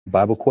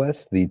Bible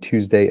Quest, the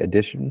Tuesday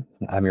edition.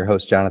 I'm your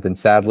host, Jonathan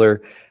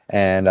Sadler,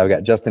 and I've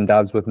got Justin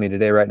Dobbs with me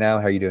today right now.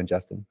 How are you doing,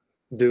 Justin?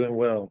 Doing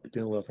well,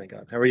 thank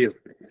God. How are you?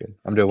 Good.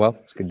 I'm doing well.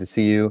 It's good to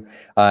see you.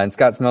 And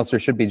Scott Smelser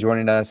should be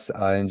joining us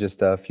in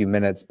just a few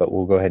minutes, but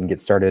we'll go ahead and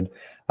get started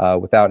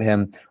without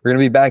him. We're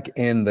going to be back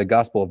in the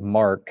Gospel of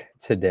Mark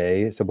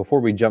today. So before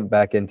we jump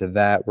back into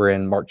that, we're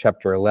in Mark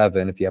chapter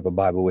 11. If you have a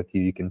Bible with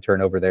you, you can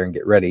turn over there and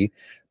get ready.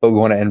 But we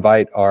want to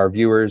invite our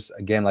viewers,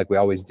 again, like we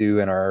always do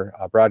in our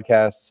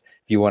broadcasts.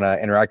 If you want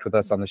to interact with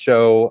us on the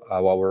show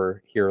while we're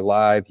here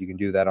live, you can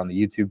do that on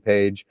the YouTube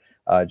page.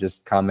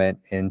 Just comment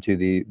into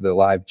the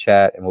live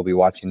chat, and we'll be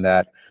watching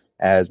that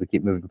as we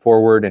keep moving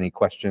forward. Any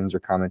questions or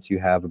comments you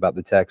have about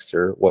the text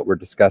or what we're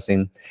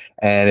discussing.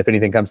 And if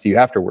anything comes to you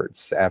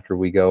afterwards, after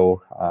we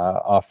go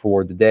off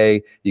for the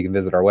day, you can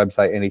visit our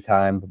website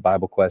anytime,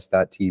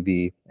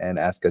 BibleQuest.tv, and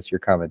ask us your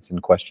comments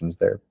and questions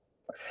there.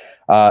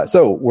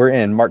 So we're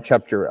in Mark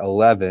chapter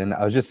 11.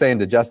 I was just saying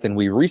to Justin,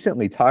 we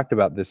recently talked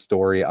about this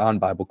story on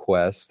Bible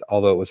Quest,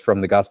 although it was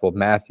from the Gospel of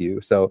Matthew.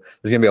 So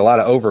there's going to be a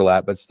lot of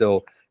overlap, but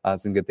still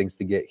some good things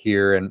to get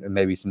here and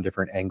maybe some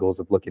different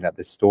angles of looking at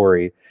this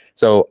story.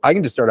 So I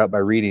can just start out by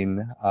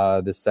reading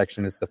this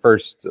section. It's the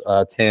first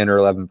 10 or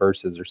 11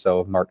 verses or so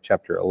of Mark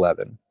chapter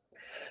 11.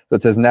 So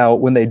it says, "Now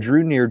when they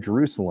drew near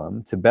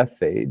Jerusalem to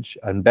Bethphage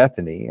and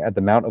Bethany at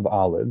the Mount of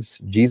Olives,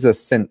 Jesus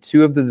sent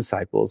two of the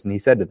disciples, and he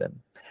said to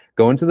them,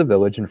 'Go into the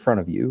village in front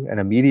of you, and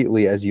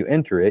immediately as you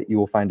enter it, you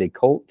will find a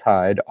colt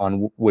tied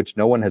on which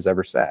no one has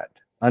ever sat.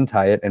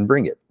 Untie it and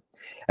bring it.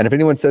 And if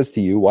anyone says to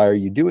you, "Why are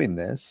you doing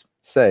this?"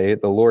 say,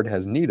 "The Lord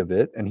has need of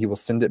it, and he will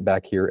send it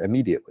back here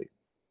immediately."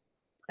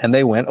 And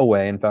they went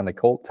away and found a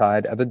colt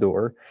tied at the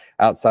door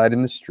outside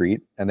in the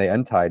street, and they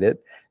untied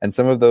it. And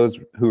some of those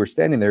who were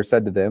standing there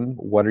said to them,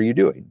 "What are you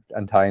doing,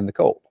 untying the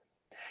colt?"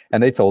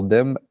 And they told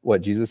them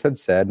what Jesus had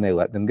said, and they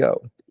let them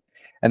go.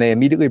 And they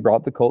immediately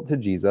brought the colt to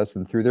Jesus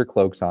and threw their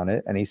cloaks on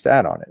it, and he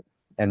sat on it.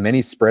 And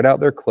many spread out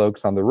their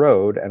cloaks on the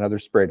road, and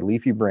others spread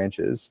leafy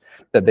branches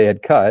that they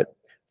had cut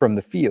from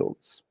the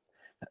fields.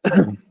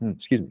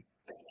 Excuse me.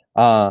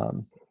 I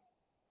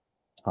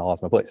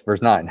lost my place.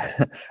 Verse 9.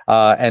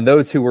 And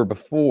those who went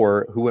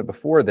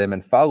before them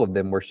and followed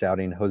them were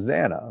shouting,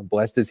 "Hosanna!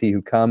 Blessed is he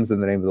who comes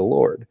in the name of the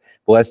Lord.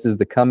 Blessed is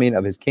the coming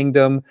of his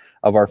kingdom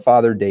of our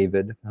father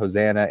David.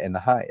 Hosanna in the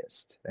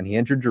highest." And he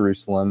entered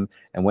Jerusalem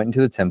and went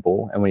into the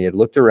temple. And when he had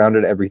looked around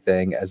at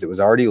everything, as it was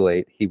already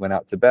late, he went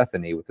out to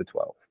Bethany with the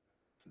 12.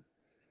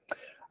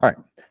 All right.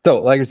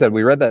 So, like I said,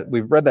 we've read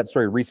that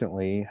story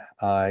recently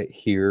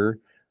here.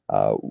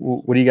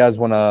 What do you guys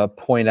want to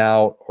point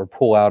out or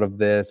pull out of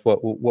this?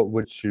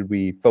 What should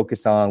we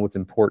focus on? What's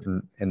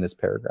important in this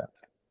paragraph?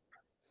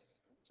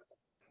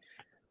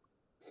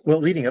 Well,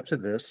 leading up to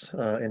this,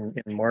 in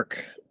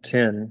Mark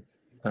 10,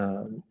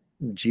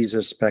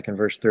 Jesus, back in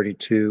verse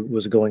 32,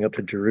 was going up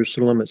to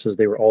Jerusalem. It says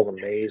they were all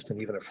amazed and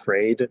even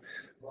afraid.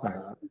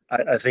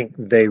 I think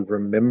they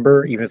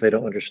remember, even if they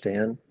don't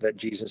understand, that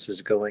Jesus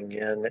is going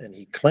in, and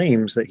he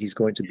claims that he's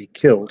going to be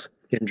killed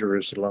in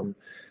Jerusalem.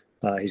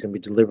 He's going to be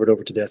delivered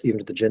over to death, even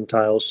to the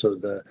Gentiles. So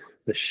the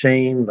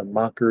shame, the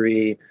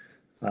mockery,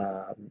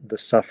 the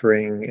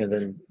suffering, and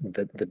then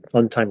the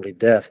untimely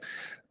death,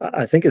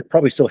 I think it's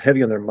probably still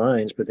heavy on their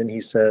minds. But then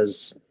he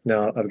says,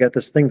 "No, I've got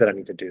this thing that I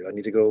need to do. I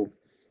need to go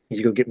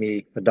get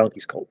me a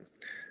donkey's colt."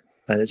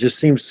 And it just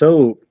seems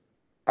so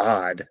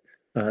odd,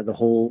 the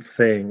whole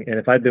thing. And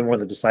if I'd been one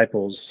of the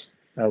disciples,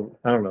 I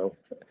don't know,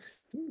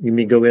 you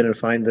mean go in and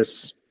find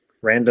this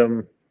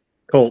random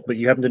colt, but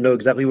you happen to know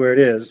exactly where it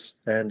is,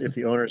 and if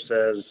the owner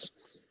says,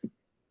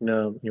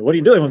 "No, what are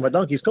you doing with my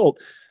donkey's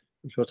colt?"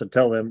 You're supposed to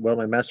tell them, "Well,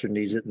 my master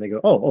needs it," and they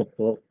go, "Oh,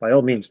 well, by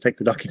all means, take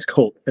the donkey's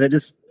colt." And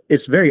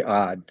it's very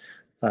odd.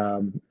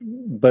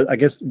 But I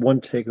guess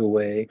one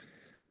takeaway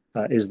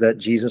is that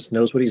Jesus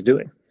knows what he's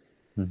doing.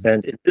 Mm-hmm.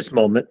 And in this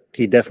moment,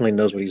 he definitely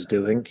knows what he's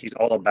doing. He's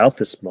all about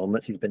this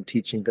moment. He's been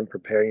teaching them,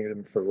 preparing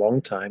them for a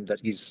long time, that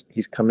he's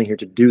coming here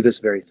to do this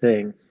very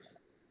thing,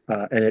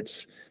 and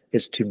it's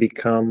to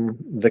become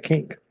the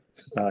king.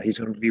 He's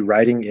going to be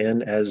riding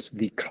in as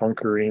the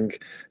conquering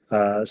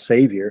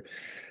savior.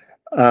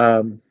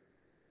 And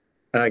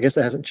I guess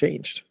that hasn't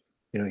changed.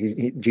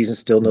 Jesus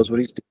still knows what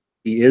he's doing.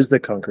 He is the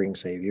conquering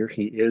savior.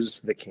 He is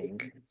the king.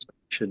 So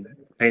we should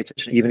pay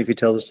attention, even if he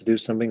tells us to do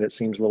something that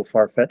seems a little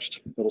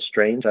far-fetched, a little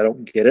strange. I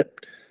don't get it.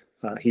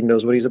 He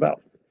knows what he's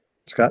about.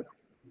 Scott?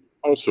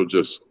 Also,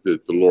 just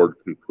that the Lord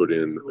can put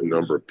in a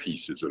number of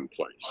pieces in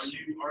place.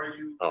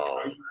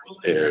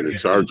 And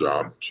it's our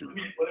job to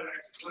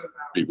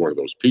be one of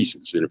those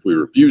pieces. And if we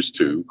refuse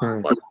to,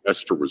 like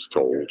Esther was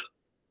told,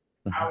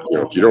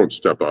 if you don't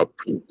step up,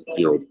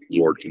 the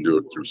Lord can do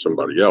it through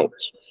somebody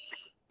else.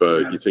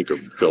 But you think of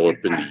Philip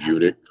and the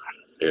eunuch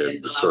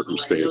and the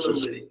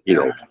circumstances,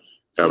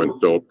 having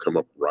Philip come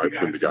up right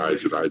when the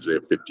guys at Isaiah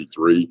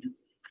 53.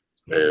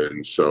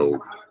 And so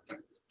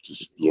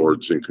just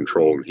Lord's in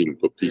control, and he can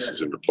put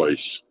pieces into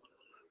place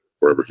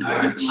wherever he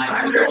wants.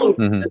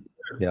 Mm-hmm.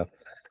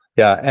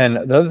 Yeah. And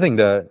the other thing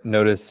to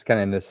notice kind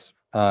of in this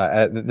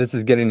this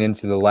is getting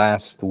into the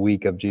last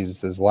week of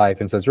Jesus's life,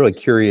 and so it's really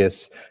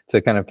curious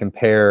to kind of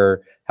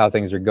compare how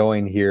things are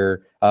going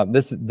here.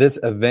 This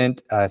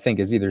event, I think,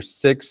 is either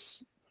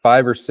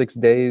 5 or 6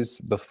 days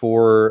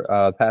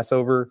before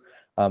Passover,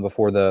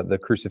 before the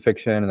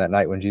crucifixion and that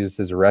night when Jesus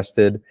is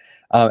arrested.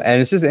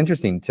 And it's just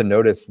interesting to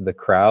notice the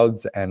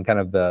crowds and kind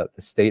of the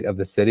state of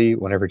the city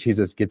whenever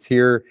Jesus gets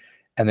here.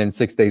 And then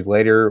 6 days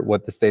later,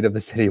 what the state of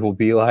the city will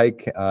be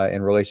like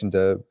in relation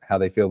to how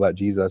they feel about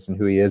Jesus and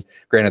who he is.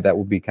 Granted, that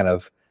will be kind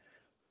of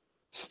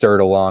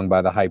stirred along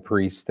by the high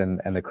priest and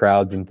the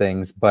crowds and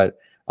things. But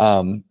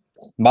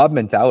mob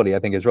mentality, I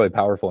think, is really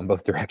powerful in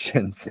both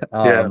directions.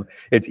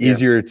 It's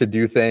easier to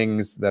do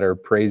things that are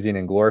praising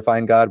and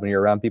glorifying God when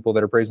you're around people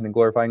that are praising and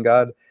glorifying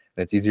God.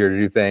 And it's easier to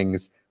do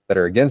things that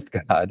are against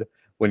God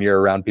when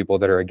you're around people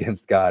that are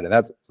against God. And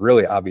that's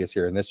really obvious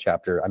here in this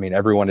chapter. I mean,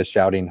 everyone is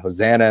shouting,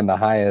 Hosanna in the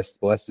highest,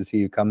 blessed is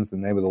he who comes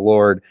in the name of the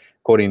Lord,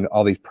 quoting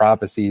all these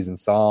prophecies and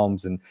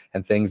Psalms and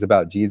things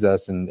about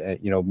Jesus. And,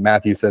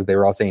 Matthew says they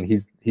were all saying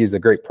he's a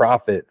great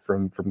prophet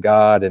from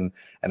God and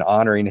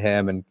honoring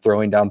him and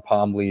throwing down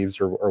palm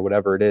leaves or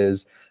whatever it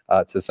is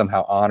to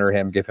somehow honor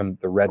him, give him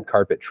the red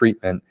carpet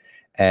treatment.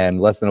 And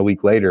less than a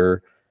week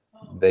later,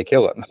 they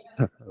kill him.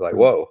 Like,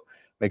 whoa,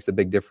 makes a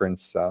big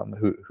difference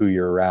who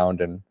you're around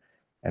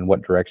and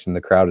what direction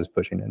the crowd is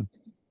pushing in.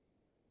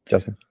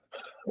 Justin?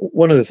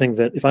 One of the things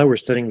that if I were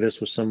studying this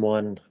with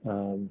someone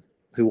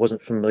who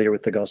wasn't familiar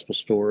with the gospel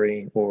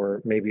story,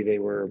 or maybe they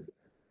were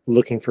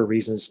looking for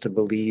reasons to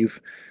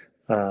believe,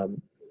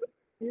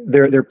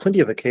 there are plenty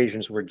of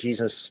occasions where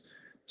Jesus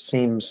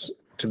seems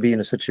to be in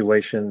a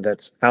situation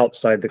that's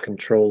outside the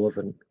control of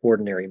an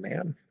ordinary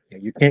man.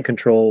 You can't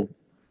control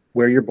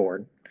where you're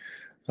born.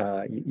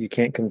 You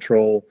can't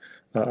control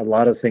a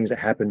lot of things that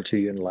happen to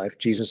you in life.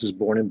 Jesus is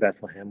born in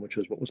Bethlehem, which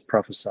was what was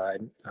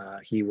prophesied.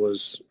 He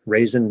was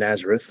raised in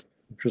Nazareth,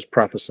 which was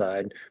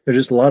prophesied. There's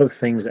just a lot of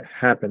things that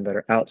happen that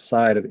are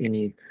outside of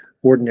any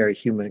ordinary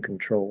human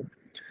control.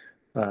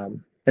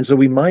 And so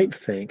we might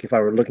think, if I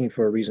were looking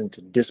for a reason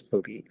to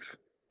disbelieve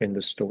in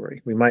the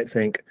story, we might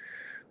think,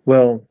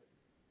 well,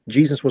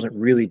 Jesus wasn't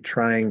really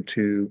trying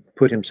to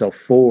put himself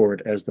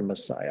forward as the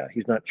Messiah.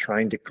 He's not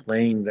trying to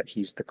claim that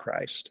he's the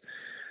Christ.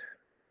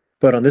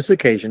 But on this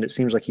occasion, it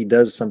seems like he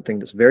does something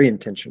that's very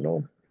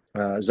intentional.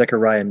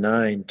 Zechariah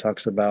 9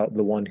 talks about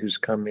the one who's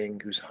coming,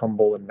 who's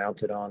humble and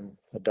mounted on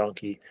a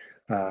donkey.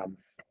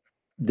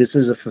 This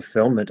is a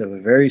fulfillment of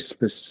a very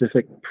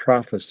specific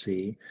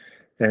prophecy,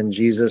 and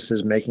Jesus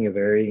is making a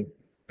very,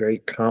 very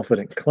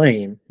confident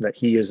claim that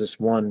he is this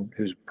one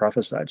who's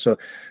prophesied. So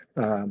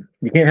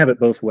you can't have it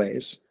both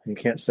ways. You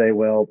can't say,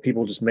 well,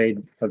 people just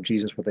made of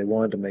Jesus what they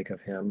wanted to make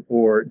of him,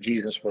 or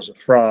Jesus was a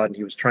fraud and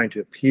he was trying to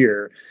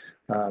appear.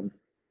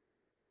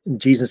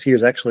 Jesus here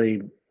is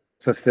actually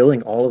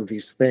fulfilling all of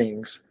these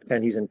things,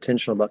 and he's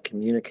intentional about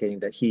communicating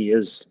that he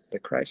is the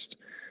Christ.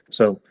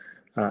 So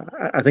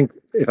I think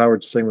if I were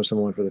to sing with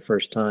someone for the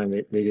first time,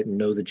 they didn't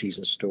know the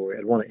Jesus story,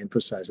 I'd want to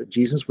emphasize that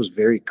Jesus was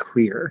very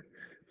clear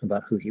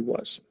about who he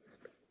was.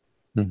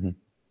 Mm-hmm.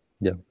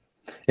 Yeah,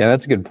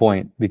 that's a good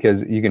point,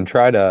 because you can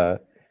try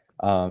to,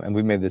 and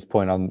we made this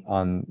point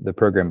on the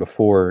program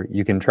before,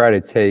 you can try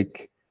to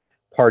take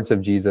parts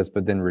of Jesus,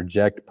 but then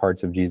reject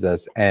parts of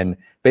Jesus. And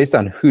based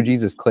on who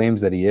Jesus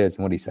claims that he is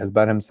and what he says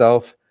about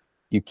himself,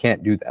 you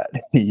can't do that.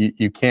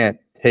 You can't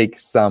take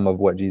some of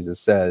what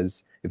Jesus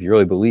says if you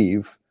really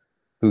believe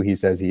who he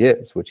says he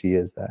is, which he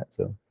is that.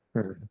 So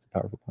That's a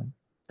powerful point.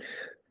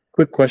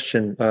 Quick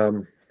question.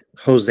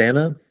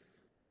 Hosanna.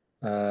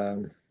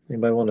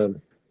 Anybody want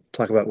to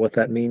talk about what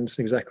that means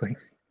exactly?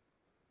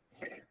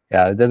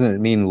 Yeah, it doesn't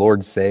mean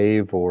Lord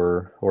save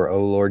or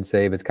oh Lord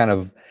save. It's kind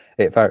of,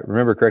 if I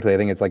remember correctly, I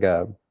think it's like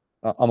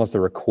almost a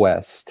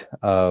request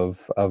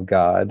of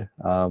God.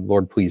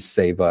 Lord, please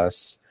save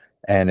us.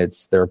 And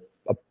they're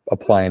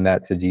applying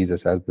that to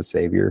Jesus as the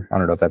Savior. I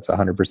don't know if that's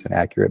 100%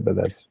 accurate, but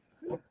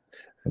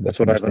that's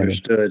what I've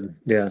understood.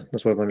 Yeah,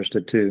 that's what I've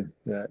understood too.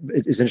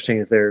 It's interesting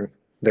that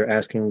they're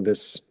asking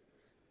this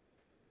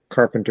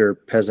carpenter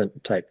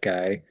peasant type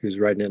guy who's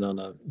riding in on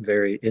a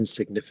very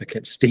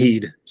insignificant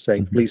steed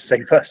saying, please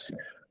save us,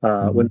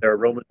 when there are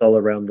Romans all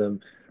around them.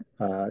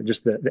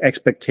 Just the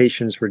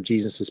expectations for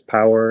Jesus's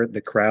power,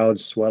 the crowd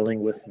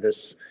swelling with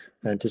this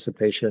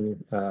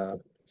anticipation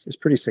is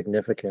pretty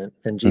significant.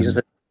 And Jesus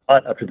had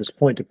fought up to this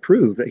point to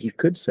prove that he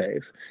could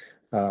save.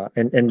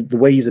 And the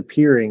way he's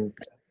appearing,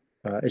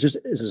 it's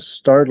a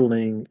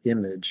startling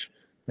image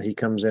that he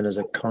comes in as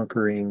a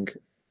conquering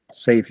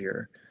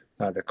savior.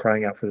 They're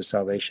crying out for the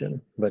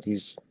salvation, but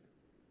he's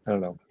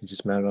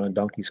just mounted on a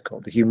donkey's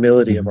colt. The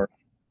humility of our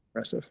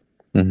impressive.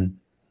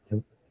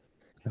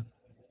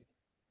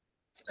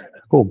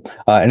 Cool.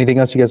 Anything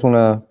else you guys want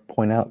to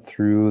point out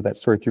through that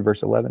story through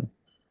verse 11?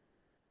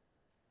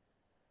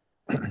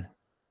 Right.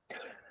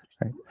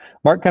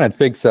 Mark kind of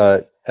takes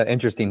an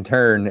interesting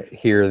turn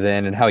here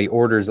then, and how he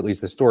orders at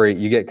least the story.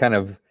 You get kind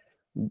of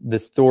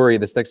this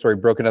next story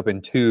broken up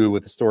in two,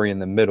 with the story in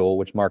the middle,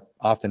 which Mark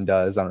often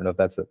does. I don't know if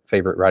that's a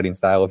favorite writing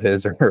style of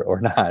his or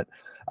not.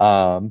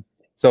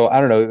 So I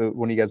don't know,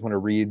 when you guys want to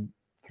read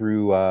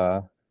through,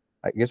 I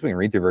guess we can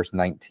read through verse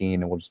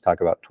 19 and we'll just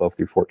talk about 12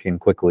 through 14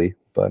 quickly.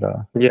 But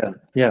Yeah,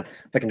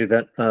 I can do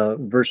that.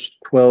 Verse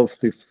 12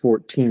 through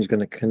 14 is going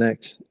to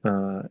connect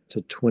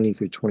to 20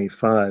 through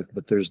 25,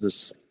 but there's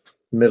this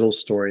middle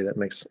story that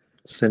makes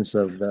sense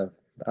of the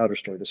outer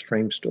story, this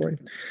frame story.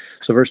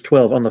 So verse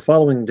 12, on the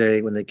following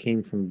day when they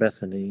came from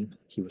Bethany,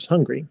 he was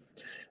hungry.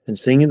 And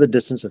seeing in the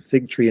distance a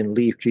fig tree and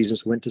leaf,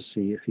 Jesus went to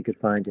see if he could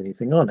find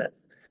anything on it.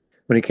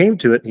 When he came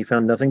to it, he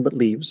found nothing but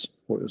leaves,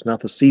 for it was not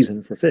the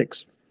season for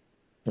figs.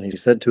 And he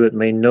said to it,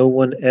 may no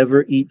one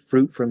ever eat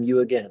fruit from you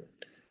again.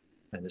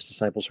 And his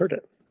disciples heard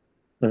it.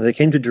 And they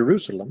came to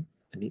Jerusalem,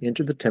 and he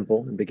entered the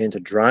temple and began to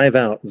drive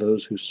out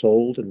those who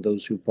sold and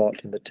those who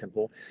bought in the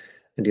temple.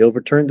 And he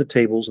overturned the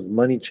tables of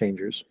money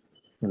changers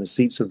and the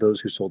seats of those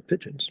who sold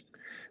pigeons.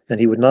 And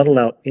he would not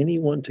allow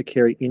anyone to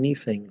carry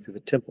anything through the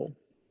temple.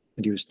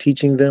 And he was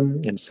teaching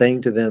them and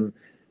saying to them,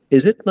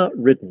 is it not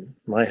written,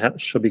 my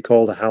house shall be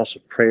called a house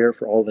of prayer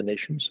for all the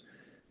nations?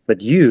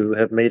 But you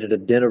have made it a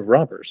den of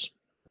robbers.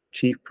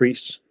 Chief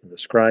priests and the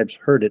scribes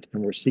heard it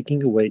and were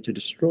seeking a way to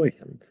destroy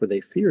him, for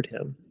they feared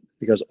him,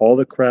 because all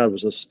the crowd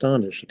was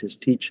astonished at his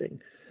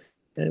teaching.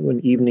 And when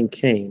evening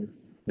came,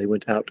 they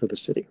went out to the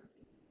city.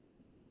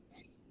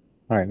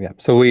 all right, yeah.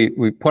 So we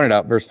pointed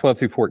out verse 12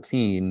 through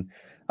 14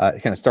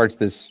 it kind of starts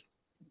this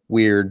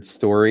weird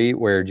story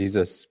where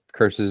Jesus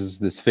curses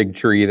this fig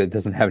tree that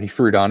doesn't have any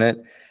fruit on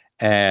it.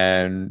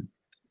 And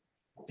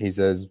he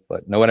says,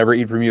 but no one ever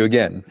eat from you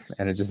again.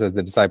 And it just says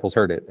the disciples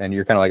heard it. And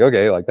you're kind of like,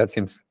 okay, like that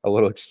seems a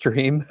little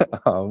extreme.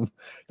 Don't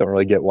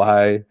really get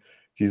why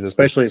Jesus,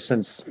 especially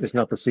since it's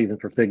not the season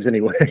for figs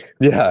anyway.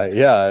 Yeah.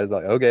 It's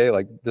like, okay,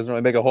 like doesn't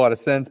really make a whole lot of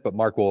sense, but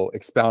Mark will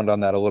expound on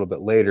that a little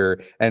bit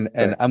later. And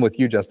I'm with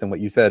you, Justin, what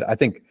you said. I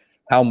think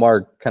how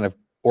Mark kind of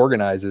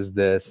organizes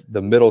this,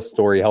 the middle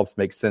story helps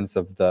make sense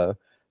of the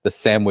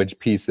sandwich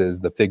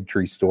pieces, the fig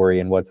tree story,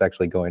 and what's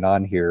actually going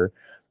on here.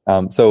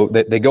 So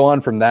they go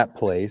on from that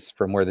place,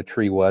 from where the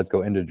tree was,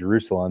 go into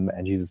Jerusalem,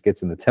 and Jesus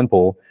gets in the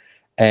temple,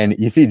 and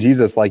you see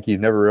Jesus like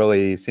you've never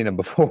really seen him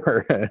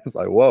before. It's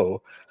like,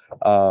 whoa.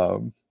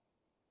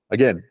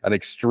 Again, an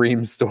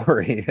extreme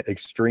story,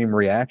 extreme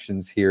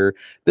reactions here.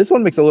 This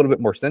one makes a little bit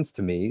more sense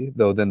to me,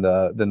 though, than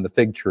the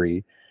fig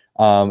tree.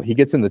 He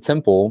gets in the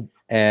temple,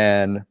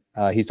 and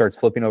he starts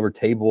flipping over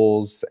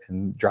tables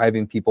and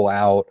driving people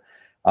out.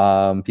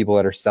 People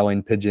that are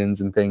selling pigeons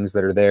and things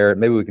that are there.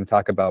 Maybe we can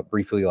talk about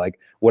briefly like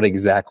what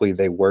exactly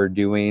they were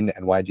doing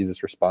and why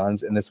Jesus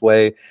responds in this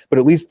way. But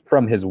at least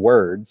from his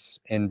words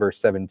in verse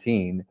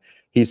 17,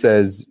 he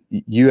says,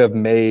 you have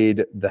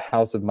made the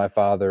house of my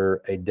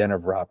father a den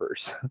of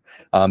robbers.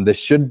 This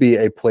should be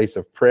a place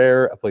of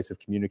prayer, a place of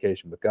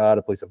communication with God,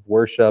 a place of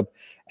worship,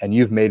 and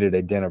you've made it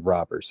a den of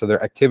robbers. So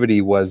their activity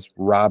was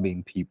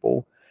robbing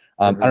people.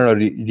 I don't know,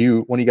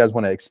 do one of you guys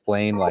want to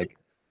explain like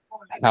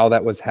how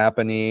that was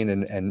happening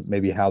and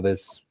maybe how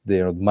this,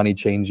 money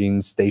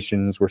changing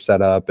stations were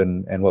set up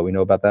and what we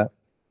know about that?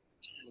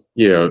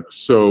 Yeah.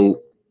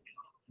 So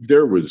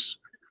there was,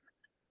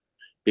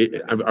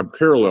 I've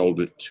paralleled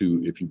it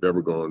to if you've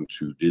ever gone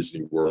to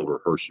Disney World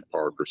or Hershey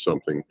Park or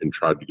something and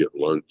tried to get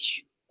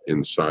lunch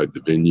inside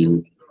the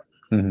venue.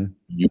 Mm-hmm.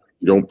 You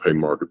don't pay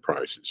market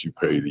prices. You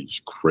pay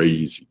these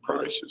crazy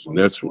prices. And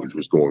that's what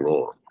was going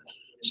on.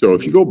 So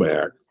if you go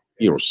back,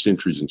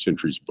 centuries and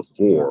centuries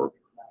before,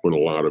 when a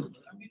lot of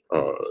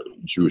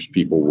Jewish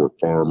people were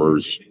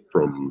farmers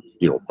from,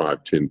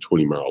 5, 10,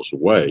 20 miles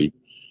away,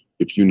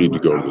 if you need to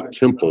go to the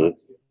temple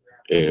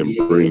and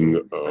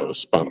bring a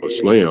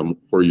spotless lamb,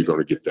 where are you going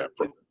to get that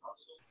from?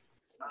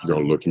 You're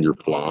going to look in your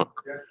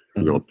flock,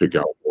 you're going to pick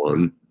out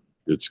one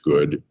that's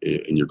good,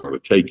 and you're going to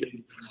take it.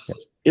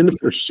 In the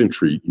first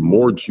century,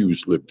 more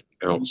Jews lived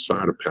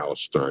outside of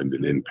Palestine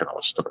than in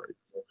Palestine.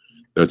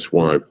 That's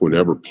why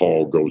whenever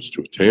Paul goes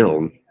to a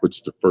town, what's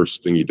the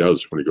first thing he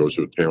does when he goes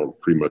to a town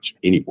pretty much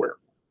anywhere?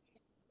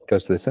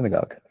 Goes to the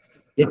synagogue.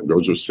 Yeah,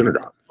 goes to a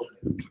synagogue.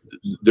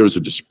 There's a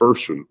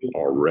dispersion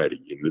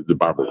already, and the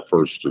Bible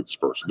refers to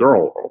dispersion. They're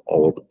all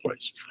over the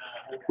place.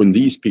 When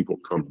these people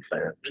come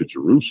back to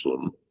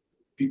Jerusalem,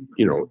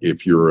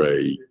 if you're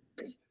a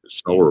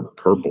seller of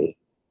purple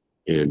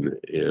in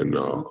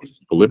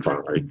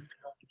Philippi,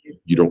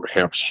 you don't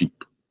have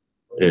sheep,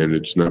 and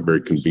it's not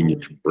very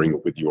convenient to bring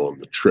it with you on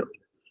the trip.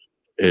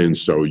 And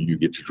so you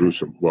get to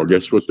Jerusalem. Well,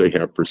 guess what they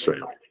have for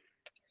sale?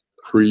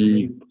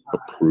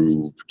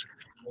 Pre-approved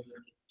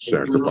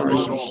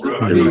sacrifices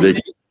and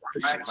ridiculous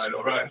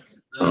prices.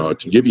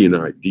 To give you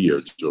an idea,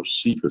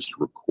 Josephus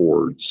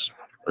records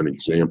an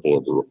example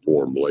of a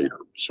reform later.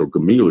 So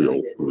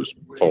Gamaliel, who was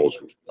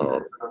Paul's,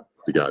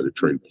 the guy that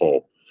trained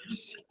Paul,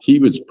 he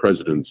was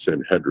president of the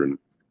Sanhedrin.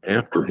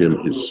 After him,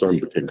 his son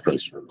became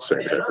president of the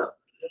Sanhedrin.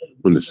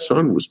 When the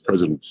son was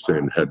president of the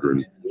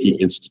Sanhedrin, he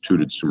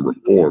instituted some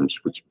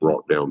reforms which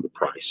brought down the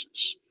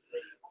prices.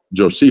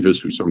 Josephus,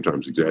 who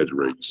sometimes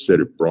exaggerates, said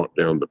it brought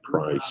down the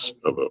price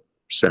of a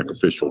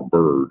sacrificial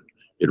bird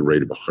at a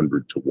rate of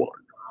 100 to 1.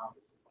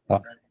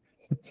 Wow.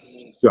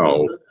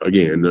 So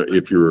again,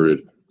 if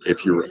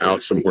you're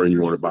out somewhere and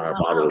you want to buy a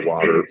bottle of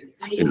water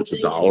and it's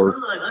 $1,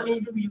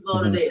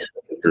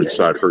 you're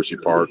inside Hershey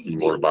Park, you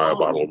want to buy a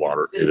bottle of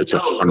water, and it's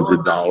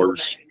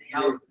 $100.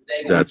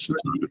 That's the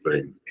kind of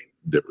thing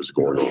that was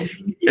going on.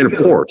 And of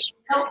course,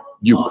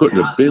 you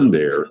couldn't have been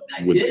there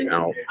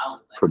without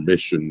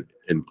permission,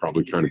 and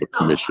probably kind of a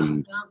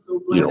commission,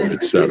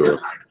 et cetera,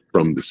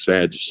 from the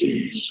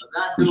Sadducees,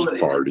 whose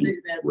party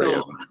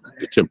ran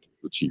the temple,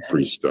 the chief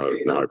priest,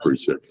 the high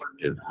priest,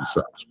 and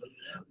such.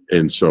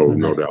 And so,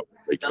 no doubt,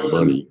 making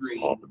money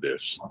off of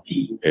this.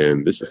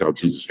 And this is how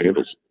Jesus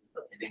handles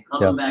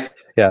it.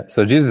 Yeah.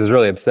 So Jesus is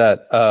really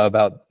upset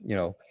about,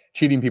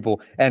 cheating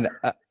people, and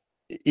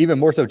even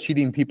more so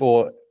cheating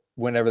people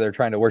whenever they're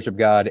trying to worship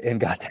God in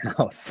God's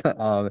house.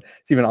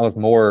 It's even almost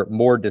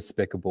more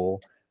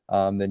despicable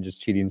than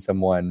just cheating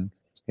someone,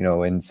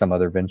 in some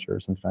other venture or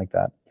something like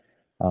that.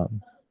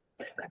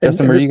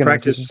 Justin, were you going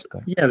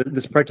to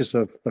this practice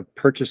of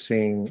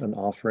purchasing an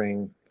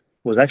offering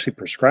was actually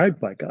prescribed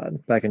by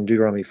God back in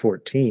Deuteronomy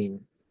 14.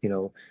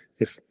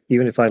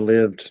 Even if I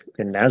lived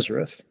in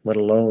Nazareth, let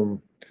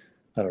alone,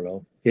 I don't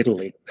know,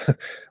 Italy,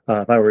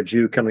 if I were a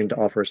Jew coming to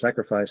offer a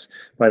sacrifice,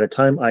 by the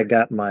time I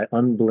got my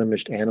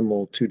unblemished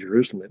animal to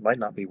Jerusalem, it might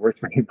not be worth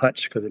very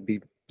much because it'd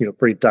be,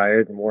 pretty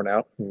tired and worn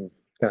out and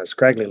kind of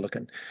scraggly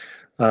looking.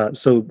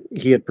 So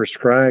he had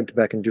prescribed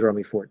back in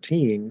Deuteronomy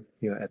 14,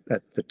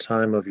 at the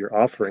time of your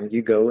offering,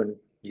 you go and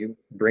you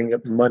bring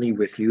up money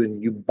with you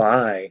and you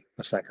buy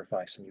a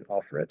sacrifice and you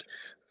offer it.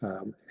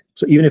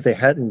 So even if they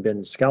hadn't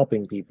been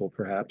scalping people,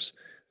 perhaps,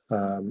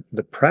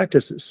 the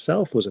practice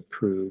itself was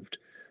approved,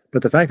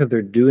 but the fact that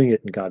they're doing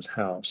it in God's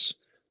house,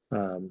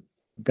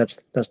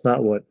 that's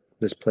not what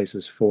this place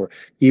is for.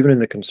 Even in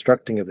the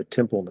constructing of the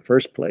temple in the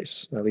first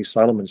place, at least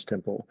Solomon's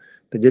temple,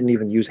 they didn't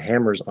even use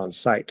hammers on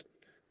site.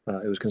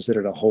 It was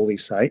considered a holy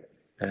site.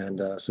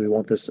 And so we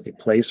want this a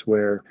place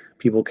where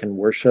people can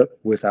worship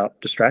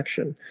without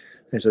distraction.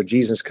 And so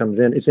Jesus comes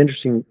in. It's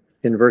interesting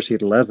in verse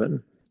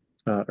 11,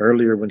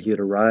 earlier when he had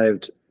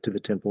arrived to the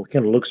temple, he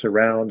kind of looks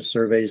around,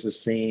 surveys the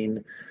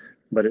scene,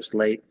 but it's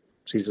late.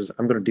 So he says,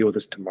 I'm going to deal with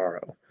this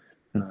tomorrow.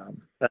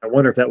 I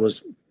wonder if that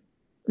was,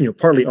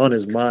 partly on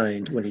his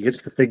mind when he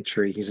hits the fig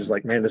tree. He's just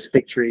like, man, this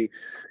fig tree,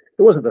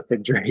 it wasn't the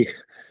fig tree.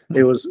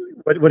 It was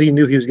what he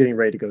knew he was getting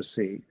ready to go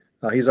see.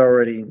 He's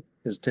already,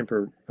 his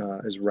temper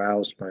is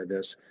roused by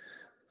this.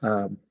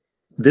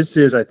 This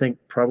is, I think,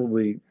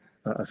 probably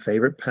a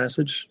favorite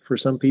passage for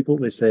some people.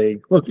 They say,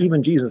 look,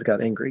 even Jesus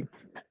got angry.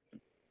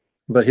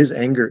 But his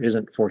anger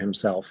isn't for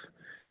himself.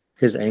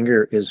 His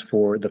anger is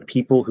for the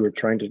people who are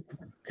trying to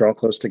draw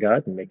close to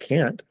God and they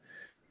can't.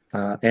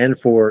 And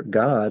for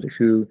God,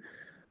 who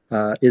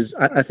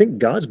I think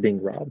God's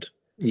being robbed,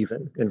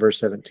 even in verse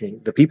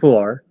 17. The people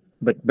are,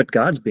 but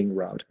God's being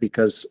robbed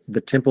because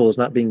the temple is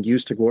not being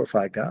used to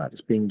glorify God.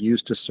 It's being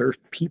used to serve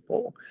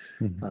people.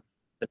 Mm-hmm.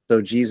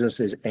 So Jesus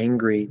is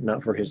angry,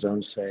 not for his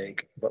own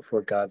sake, but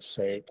for God's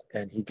sake.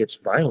 And he gets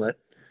violent,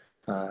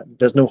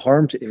 does no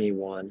harm to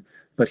anyone,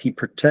 but he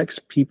protects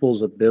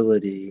people's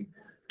ability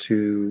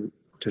to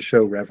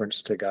show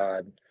reverence to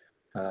God.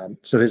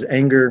 So his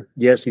anger,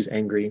 yes, he's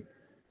angry.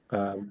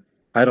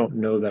 I don't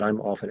know that I'm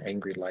often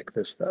angry like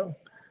this, though.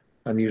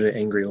 I'm usually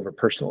angry over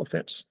personal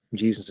offense.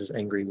 Jesus is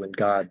angry when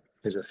God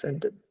is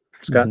offended.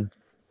 Scott? Mm-hmm.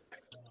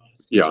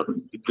 Yeah,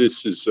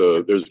 this is,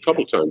 there's a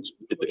couple times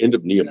at the end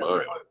of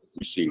Nehemiah,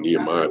 we see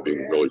Nehemiah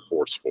being really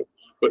forceful,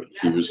 but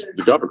he was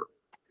the governor.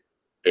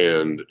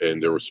 And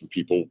there were some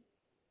people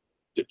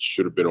that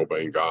should have been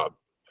obeying God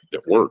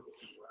that weren't.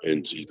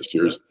 And Jesus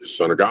here is the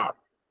Son of God.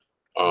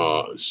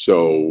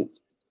 So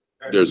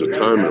there's a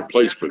time and a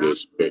place for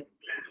this, but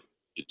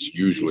it's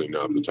usually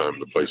not the time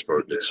and the place for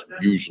it. It's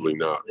usually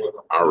not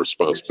our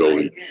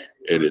responsibility.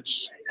 And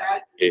it's,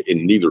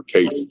 in neither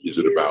case is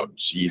it about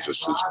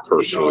Jesus as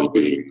personally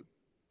being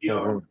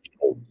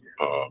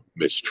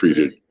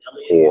mistreated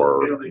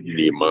or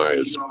Nehemiah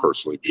is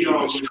personally being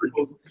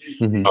mistreated.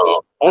 Mm-hmm.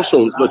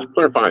 Also, let's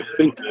clarify, I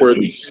think, where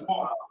these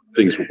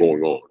things were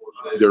going on.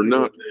 They're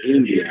not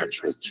in the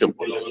actual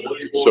temple.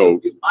 So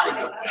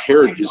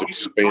Herod has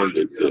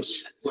expanded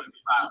this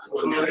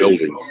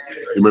building.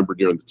 Remember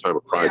during the time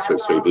of Christ, they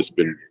say this has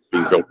been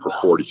being built for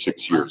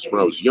 46 years.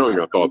 When I was young,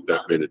 I thought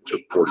that meant it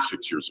took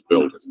 46 years to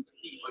build it.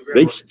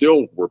 They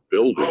still were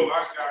building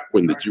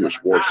when the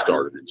Jewish war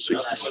started in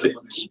 66.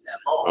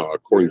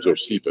 According to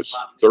Josephus,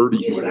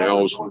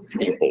 30,000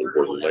 people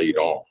were laid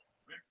off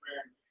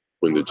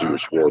when the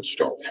Jewish war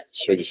started.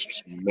 So this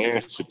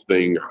massive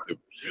thing,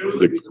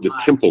 the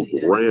temple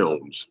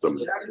grounds,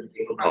 the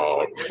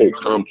whole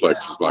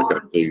complex is like, I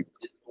think,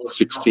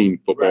 16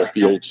 football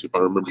fields, if I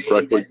remember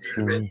correctly.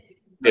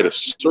 Mm-hmm. At a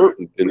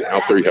certain, and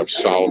out there you have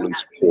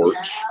Solomon's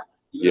porch,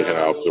 you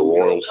have the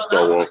royal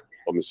stoa.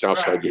 On the south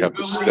side, you have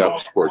the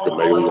steps where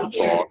Gamaliel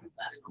taught.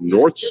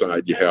 North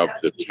side, you have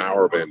the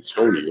Tower of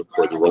Antonia,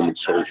 where the Roman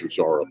soldiers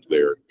are up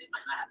there.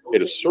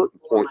 At a certain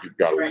point, you've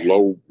got a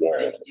low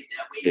wall,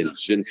 and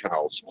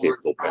Gentiles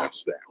can't go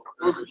past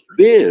that.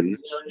 Then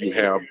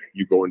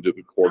you go into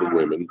the court of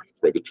women,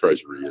 where the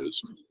treasury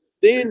is,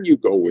 Then you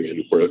go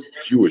in where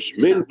Jewish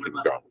men can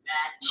go.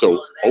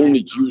 So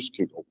only Jews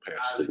can go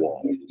past the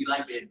wall.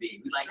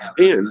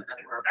 And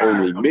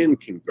only men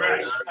can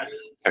go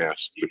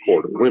past the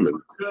court of women.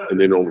 And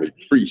then only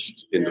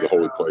priests into the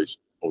holy place,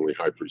 only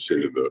high priests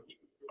into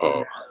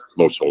the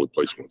most holy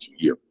place once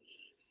a year.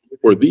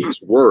 Where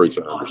these words,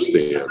 I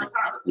understand,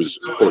 was,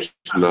 of course,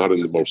 not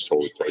in the most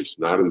holy place,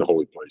 not in the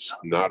holy place,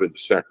 not in the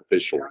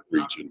sacrificial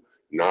region,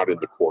 not in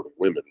the court of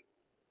women,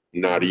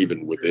 not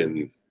even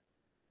within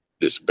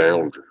this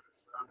boundary.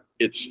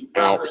 It's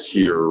out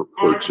here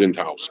where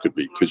Gentiles could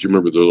be, because you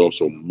remember there's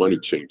also money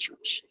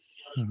changers.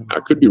 I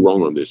could be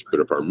wrong on this, but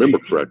if I remember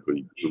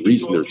correctly, the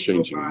reason they're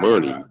changing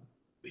money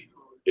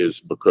is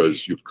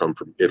because you've come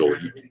from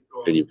Italy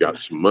and you've got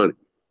some money.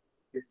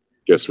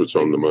 Guess what's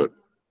on the money?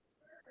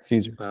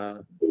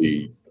 Caesar.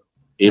 The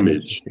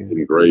image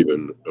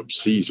engraven of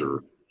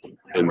Caesar,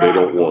 and they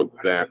don't want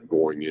that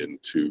going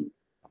into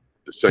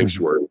the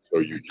sanctuary, so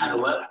you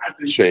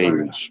can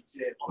change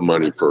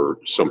money for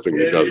something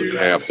that doesn't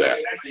have that.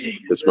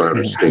 That's my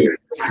understanding.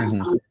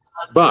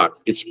 But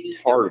it's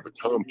part of the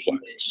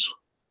complex,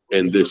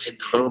 and this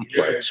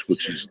complex,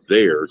 which is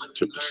there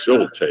to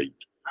facilitate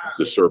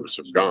the service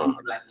of God,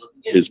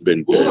 has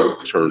been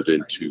turned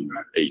into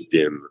a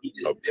den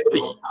of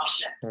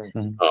thieves.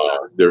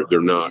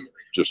 They're not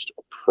just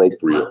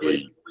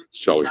appropriately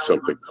selling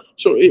something.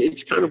 So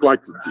it's kind of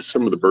like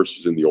some of the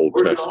verses in the Old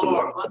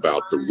Testament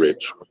about the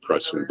rich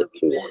oppressing the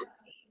poor,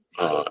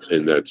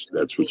 and that's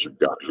what you've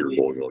got here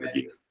going on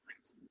again.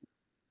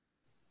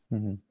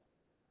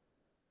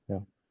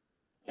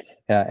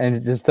 Yeah,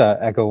 and just to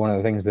echo one of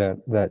the things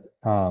that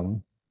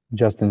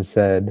Justin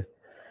said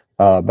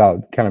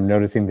about kind of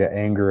noticing the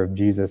anger of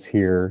Jesus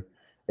here.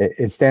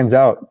 It stands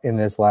out in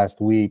this last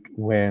week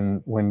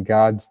when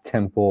God's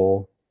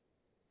temple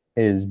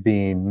is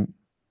being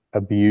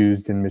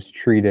abused and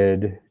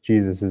mistreated.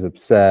 Jesus is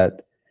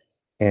upset.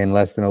 In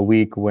less than a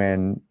week,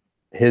 when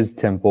his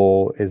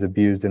temple is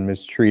abused and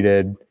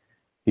mistreated,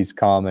 he's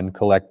calm and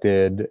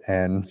collected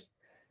and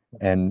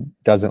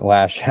doesn't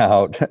lash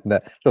out.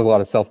 That shows a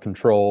lot of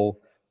self-control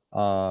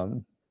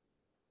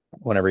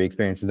whenever he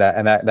experiences that.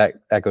 And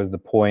that echoes the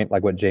point,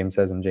 like what James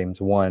says in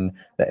James 1,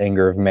 the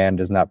anger of man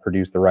does not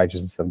produce the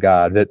righteousness of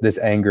God. This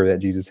anger that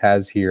Jesus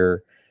has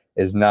here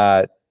is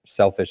not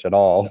selfish at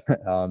all.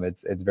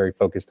 It's very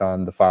focused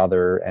on the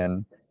Father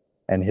and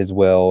his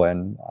will,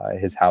 and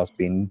his house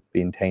being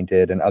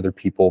tainted and other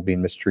people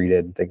being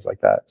mistreated and things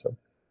like that. So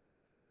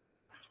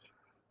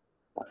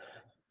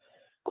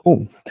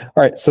cool. All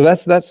right, so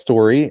that's that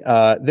story.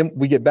 Then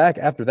we get back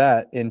after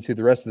that into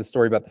the rest of the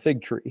story about the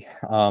fig tree.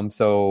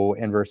 So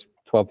in verse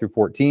 12 through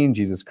 14,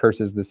 Jesus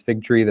curses this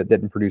fig tree that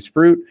didn't produce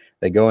fruit.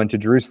 They go into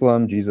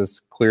Jerusalem.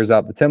 Jesus clears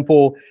out the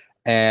temple,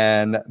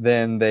 and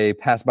then they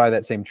pass by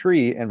that same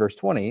tree. In verse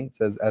 20, it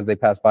says, as they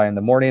passed by in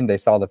the morning, they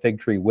saw the fig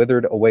tree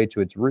withered away to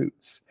its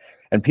roots.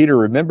 And Peter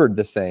remembered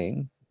the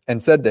saying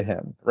and said to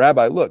him,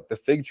 Rabbi, look, the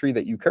fig tree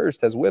that you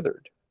cursed has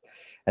withered.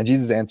 And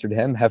Jesus answered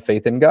him, have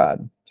faith in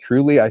God.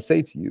 Truly I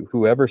say to you,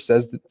 whoever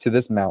says to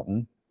this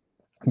mountain,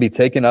 be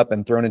taken up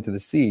and thrown into the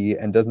sea,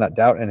 and does not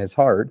doubt in his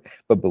heart,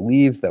 but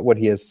believes that what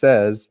he has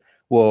says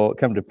will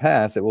come to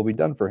pass, it will be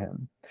done for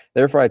him.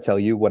 Therefore I tell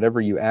you,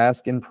 whatever you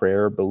ask in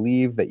prayer,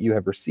 believe that you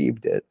have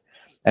received it,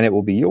 and it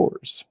will be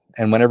yours.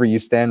 And whenever you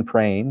stand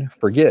praying,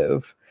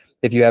 forgive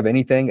if you have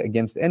anything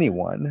against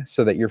anyone,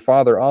 so that your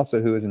Father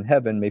also who is in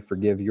heaven may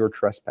forgive your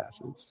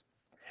trespasses.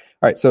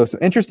 All right, so some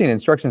interesting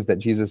instructions that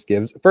Jesus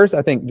gives. First,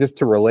 I think just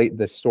to relate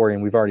this story,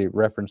 and we've already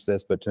referenced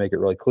this, but to make it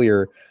really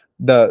clear,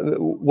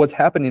 what's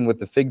happening with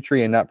the fig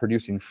tree and not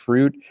producing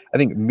fruit, I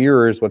think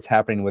mirrors what's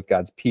happening with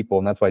God's people,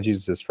 and that's why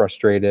Jesus is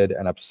frustrated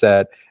and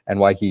upset, and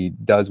why he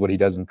does what he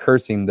does in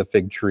cursing the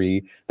fig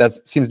tree.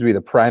 That seems to be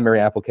the primary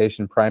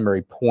application,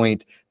 primary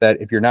point,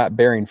 that if you're not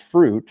bearing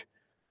fruit,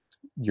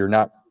 you're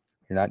not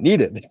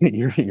needed.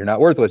 You're not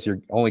worthless.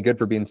 You're only good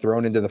for being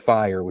thrown into the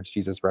fire, which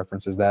Jesus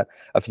references that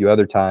a few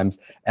other times.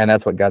 And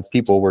that's what God's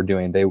people were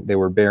doing. They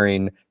were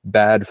bearing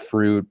bad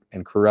fruit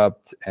and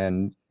corrupt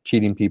and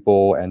cheating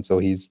people. And so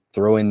he's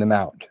throwing them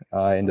out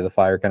into the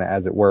fire, kind of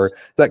as it were.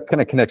 That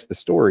kind of connects the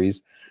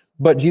stories.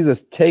 But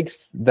Jesus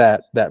takes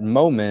that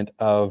moment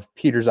of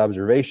Peter's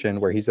observation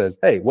where he says,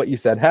 hey, what you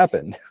said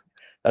happened.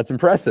 That's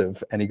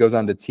impressive. And he goes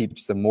on to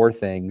teach some more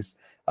things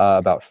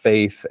about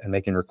faith and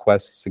making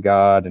requests to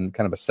God, and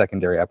kind of a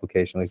secondary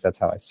application. At least that's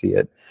how I see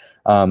it.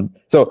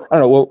 So I don't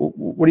know.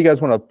 What do you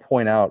guys want to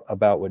point out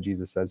about what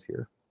Jesus says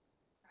here?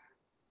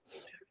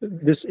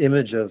 This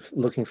image of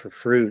looking for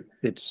fruit,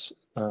 it's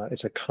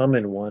a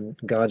common one.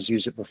 God's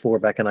used it before.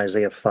 Back in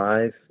Isaiah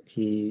 5,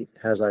 he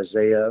has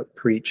Isaiah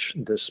preach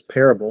this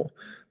parable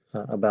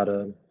about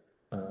a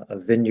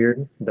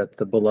vineyard that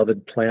the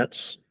beloved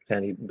plants,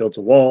 and he builds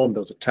a wall and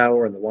builds a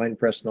tower and the wine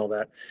press and all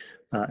that.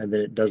 And then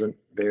it doesn't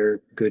bear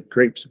good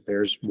grapes. It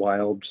bears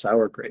wild,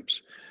 sour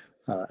grapes.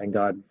 And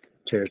God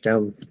tears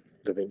down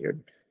the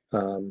vineyard.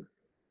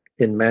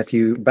 In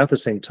Matthew, about the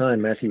same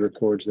time, Matthew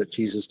records that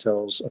Jesus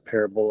tells a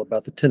parable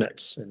about the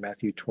tenants in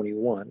Matthew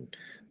 21,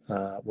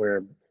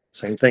 where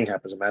same thing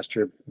happens. A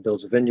master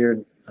builds a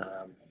vineyard,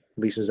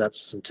 leases out to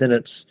some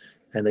tenants,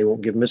 and they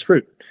won't give him his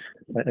fruit.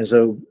 And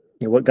so,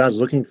 what God's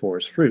looking for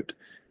is fruit.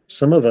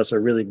 Some of us are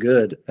really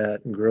good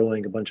at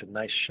growing a bunch of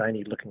nice,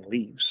 shiny looking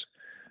leaves,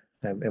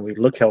 and we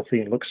look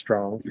healthy and look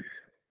strong.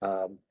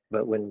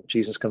 But when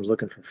Jesus comes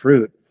looking for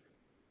fruit,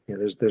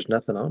 there's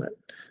nothing on it.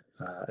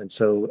 And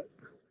so,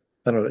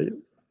 I don't know.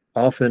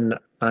 Often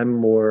I'm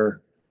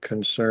more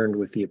concerned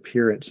with the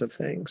appearance of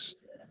things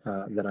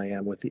than I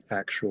am with the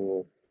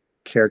actual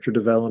character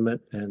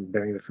development and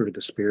bearing the fruit of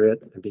the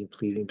Spirit and being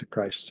pleasing to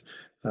Christ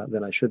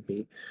than I should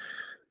be.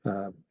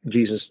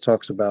 Jesus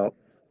talks about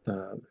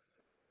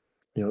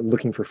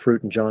looking for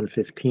fruit in John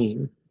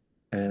 15,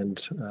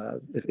 and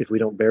if we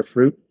don't bear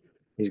fruit,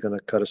 he's going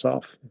to cut us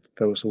off,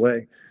 throw us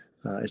away.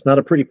 It's not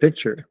a pretty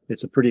picture.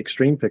 It's a pretty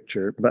extreme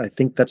picture, but I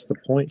think that's the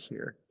point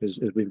here is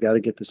we've got to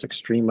get this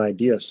extreme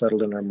idea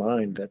settled in our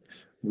mind that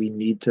we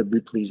need to be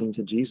pleasing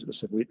to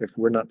Jesus. If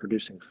we're not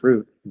producing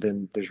fruit,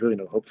 then there's really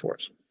no hope for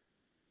us.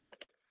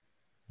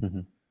 Mm-hmm.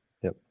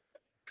 Yep.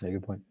 Yeah,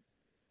 good point.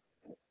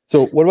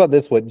 So what about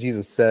this, what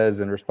Jesus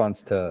says in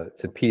response to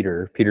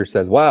Peter? Peter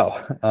says,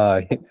 wow,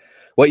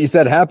 what you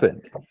said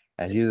happened.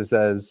 And Jesus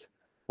says,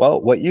 well,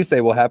 what you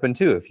say will happen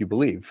too if you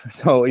believe.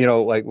 So,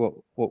 like,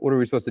 what are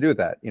we supposed to do with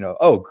that?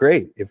 Oh,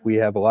 great. If we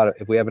have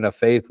enough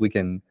faith, we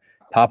can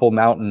topple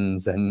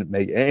mountains and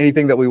make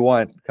anything that we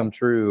want come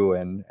true.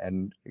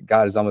 And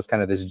God is almost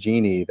kind of this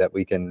genie that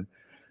we can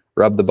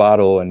rub the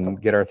bottle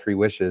and get our 3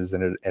 wishes,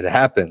 and it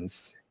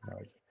happens.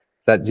 Is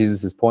that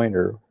Jesus's point,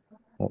 or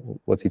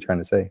what's he trying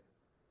to say?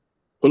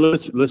 Well,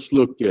 let's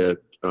look at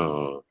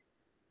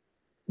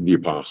the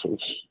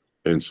apostles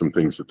and some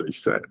things that they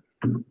said.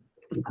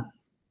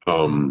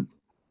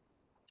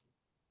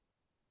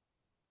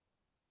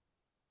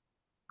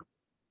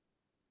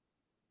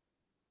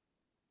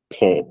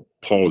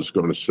 Paul is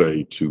going to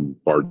say to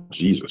Bar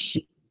Jesus,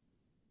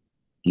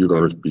 "You're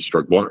going to be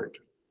struck blind,"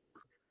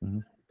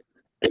 and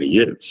he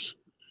is.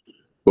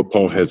 But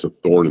Paul has a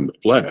thorn in the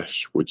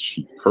flesh, which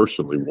he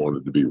personally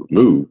wanted to be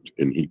removed,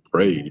 and he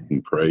prayed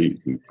and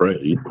prayed and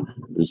prayed,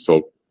 and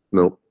so,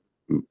 no,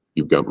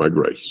 you've got my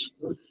grace,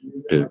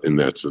 and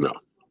that's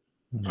enough.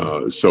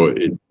 So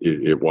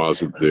it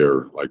wasn't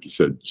there, like you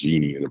said,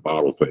 genie in a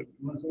bottle thing.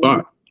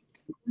 But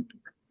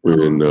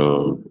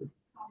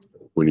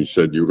when he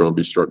said you were going to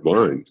be struck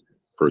blind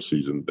for a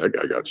season, that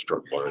guy got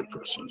struck blind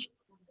for a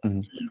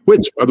season,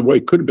 which, by the way,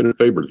 could have been a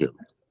favor to him.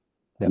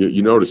 Yep.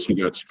 You notice he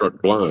got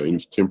struck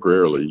blind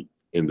temporarily,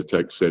 and the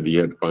text said he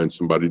had to find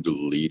somebody to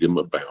lead him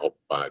about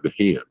by the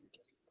hand.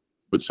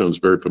 But sounds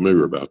very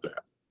familiar about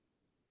that.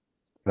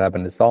 What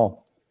happened to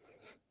Saul?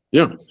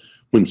 Yeah.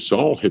 When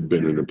Saul had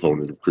been an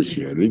opponent of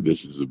Christianity,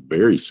 this is the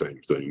very same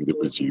thing that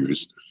was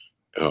used,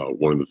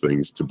 one of the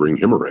things to bring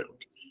him around.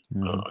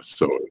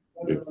 So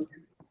if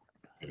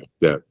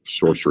that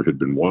sorcerer had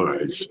been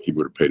wise, he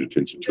would have paid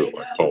attention to it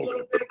like Paul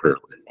did, but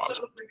apparently it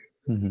wasn't.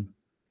 Mm-hmm.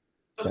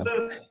 Yeah.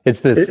 It's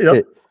this.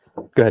 Go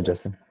ahead,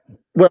 Justin.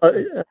 Well,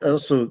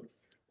 also,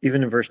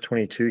 even in verse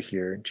 22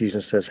 here,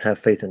 Jesus says, have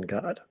faith in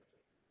God.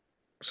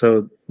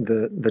 So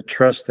the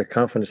trust, the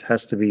confidence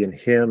has to be in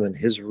him and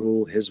his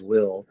rule, his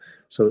will.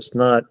 So it's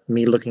not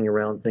me looking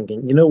around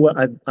thinking, you know what,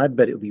 I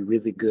bet it would be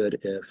really good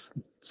if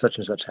such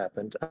and such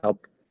happened.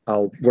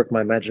 I'll work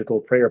my magical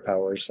prayer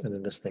powers and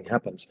then this thing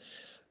happens.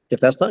 If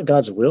that's not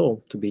God's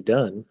will to be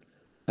done,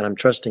 and I'm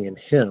trusting in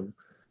him,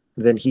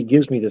 then he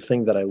gives me the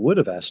thing that I would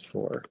have asked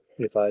for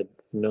if I'd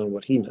known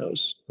what he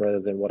knows, rather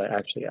than what I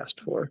actually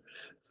asked for.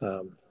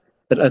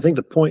 But I think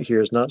the point here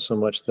is not so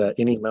much that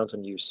any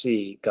mountain you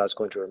see, God's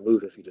going to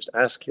remove if you just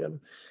ask him.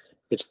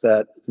 It's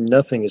that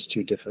nothing is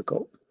too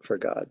difficult for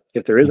God.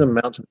 If there is a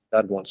mountain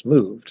God wants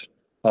moved,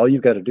 all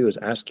you've got to do is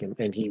ask him,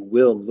 and he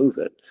will move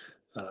it.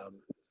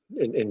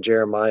 In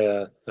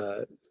Jeremiah,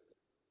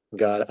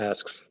 God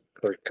asks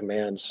or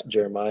commands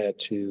Jeremiah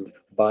to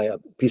buy a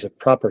piece of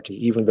property,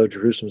 even though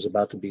Jerusalem's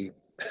about to be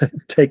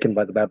taken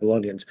by the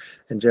Babylonians.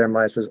 And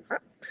Jeremiah says,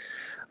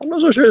 I'm not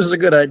so sure this is a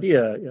good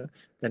idea.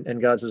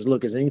 And God says,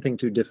 look, is anything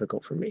too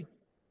difficult for me?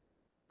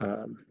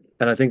 And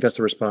I think that's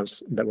the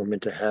response that we're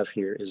meant to have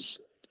here is,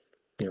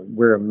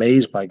 we're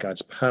amazed by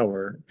God's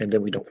power, and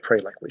then we don't pray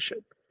like we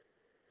should.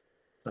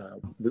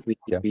 We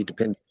be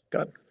dependent on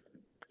God.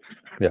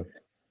 Yeah.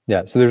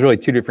 Yeah. So there's really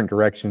 2 different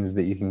directions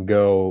that you can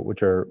go,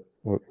 which are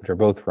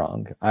both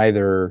wrong.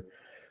 Either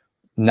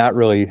not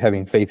really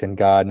having faith in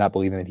God, not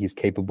believing that he's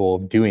capable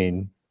of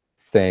doing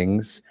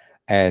things.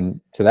 And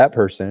to that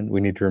person,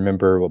 we need to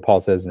remember what Paul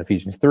says in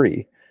Ephesians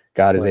 3.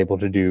 God is able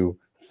to do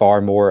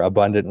far more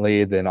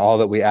abundantly than all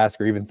that we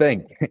ask or even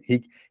think.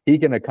 He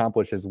can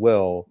accomplish his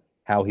will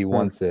how he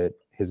wants it,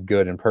 his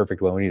good and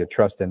perfect will. We need to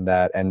trust in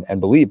that and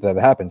believe that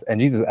it happens. And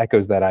Jesus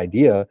echoes that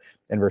idea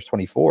in verse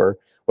 24.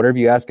 Whatever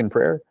you ask in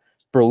prayer,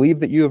 believe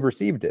that you have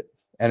received it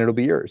and it'll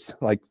be yours.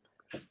 Like,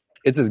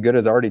 it's as good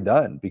as already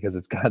done because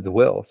it's God's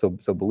will.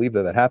 So believe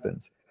that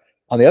happens.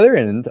 On the other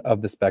end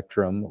of the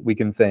spectrum, we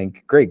can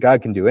think, great,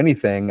 God can do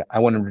anything. I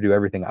want him to do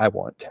everything I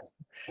want.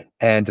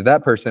 And to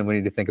that person, we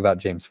need to think about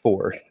James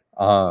 4.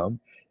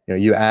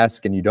 You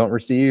ask and you don't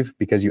receive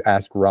because you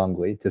ask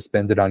wrongly to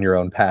spend it on your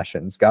own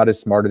passions. God is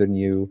smarter than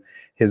you.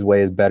 His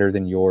way is better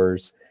than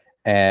yours.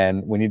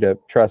 And we need to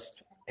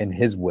trust in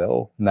his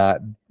will,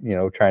 not,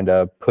 trying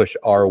to push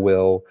our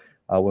will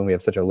when we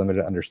have such a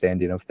limited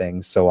understanding of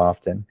things so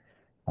often.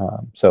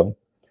 So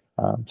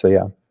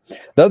yeah.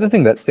 The other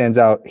thing that stands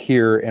out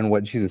here in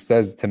what Jesus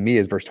says to me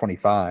is verse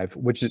 25,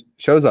 which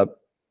shows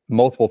up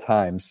multiple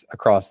times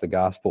across the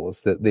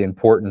Gospels, the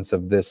importance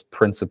of this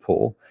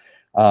principle,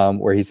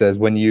 where he says,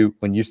 when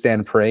you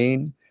stand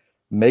praying,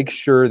 make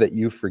sure that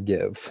you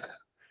forgive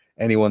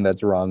anyone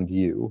that's wronged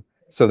you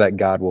so that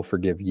God will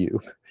forgive you.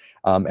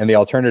 And the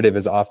alternative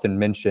is often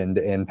mentioned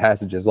in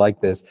passages like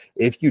this.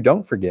 If you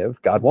don't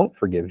forgive, God won't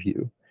forgive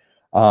you.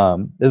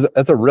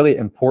 That's a really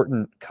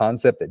important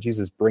concept that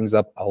Jesus brings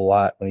up a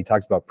lot when he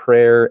talks about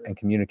prayer and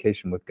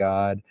communication with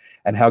God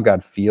and how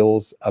God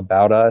feels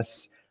about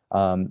us.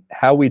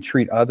 How we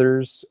treat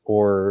others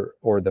or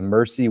the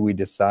mercy we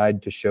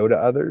decide to show to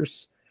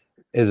others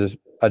is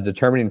a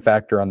determining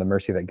factor on the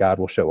mercy that God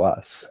will show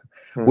us,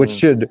 which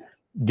should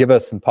give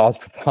us some pause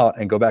for thought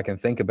and go back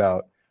and think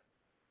about,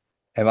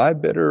 am I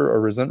bitter or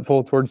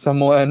resentful towards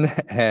someone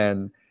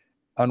and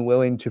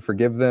unwilling to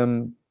forgive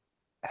them?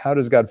 How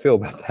does God feel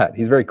about that?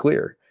 He's very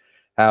clear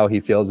how he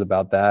feels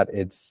about that.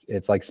 It's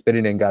like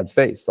spitting in God's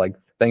face. Like,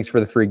 thanks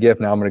for the free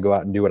gift. Now I'm going to go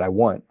out and do what I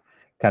want,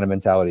 kind of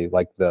mentality,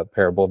 like the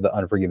parable of the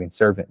unforgiving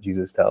servant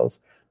Jesus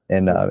tells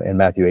in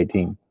Matthew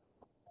 18.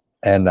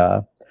 And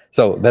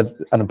so that's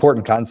an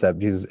important concept.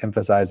 Jesus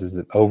emphasizes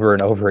it over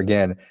and over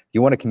again.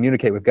 You want to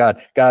communicate with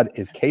God. God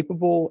is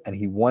capable and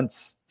he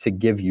wants to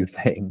give you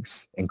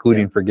things,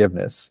 including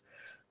forgiveness,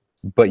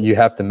 but you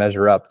have to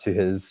measure up to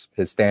his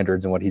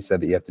standards and what he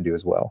said that you have to do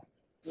as well.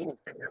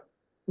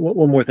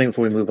 One more thing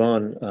before we move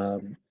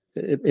on.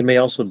 It may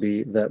also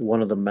be that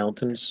one of the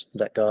mountains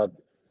that God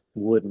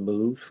would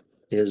move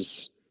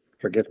is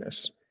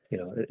forgiveness.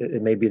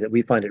 It may be that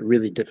we find it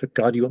really difficult.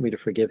 God, you want me to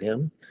forgive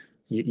him?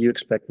 You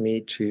expect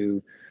me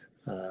to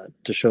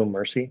show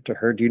mercy to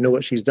her? Do you know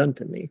what she's done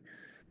to me?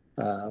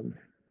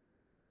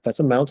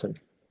 That's a mountain.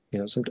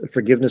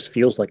 Forgiveness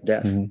feels like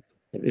death.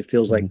 It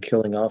feels like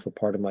killing off a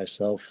part of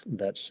myself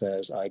that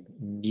says, I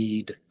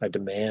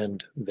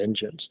demand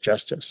vengeance,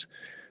 justice.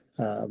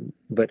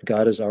 But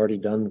God has already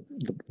done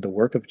the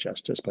work of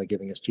justice by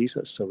giving us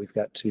Jesus. So we've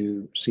got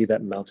to see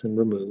that mountain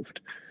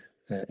removed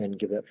and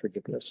give that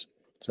forgiveness.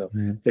 So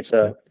it's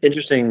an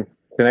interesting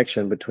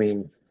connection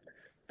between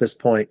this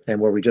point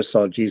and where we just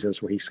saw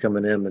Jesus, where he's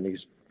coming in and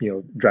he's,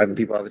 driving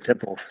people out of the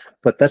temple.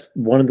 But that's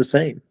one and the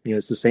same.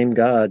 It's the same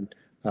God.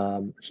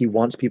 He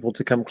wants people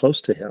to come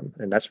close to him,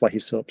 and that's why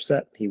he's so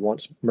upset. He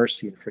wants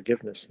mercy and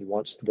forgiveness. He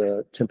wants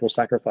the temple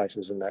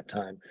sacrifices in that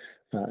time,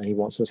 and he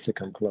wants us to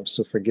come close.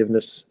 So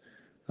forgiveness,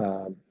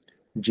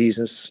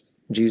 Jesus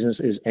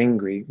is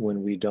angry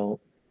when we don't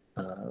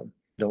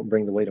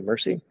bring the way to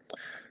mercy.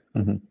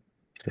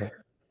 The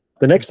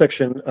next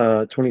section,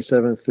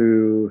 27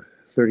 through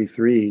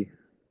 33,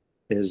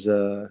 is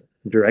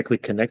directly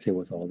connected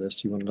with all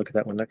this. You want to look at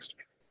that one next?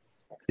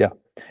 Yeah,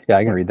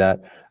 I can read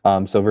that.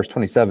 So verse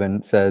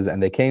 27 says,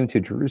 and they came to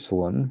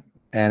Jerusalem,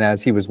 and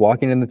as he was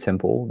walking in the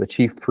temple, the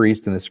chief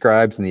priest and the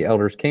scribes and the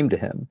elders came to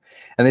him.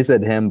 And they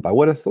said to him, by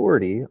what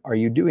authority are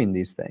you doing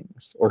these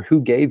things? Or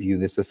who gave you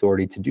this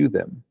authority to do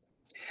them?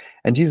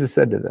 And Jesus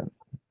said to them,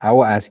 I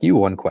will ask you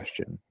one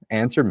question.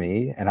 Answer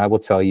me, and I will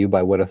tell you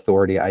by what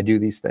authority I do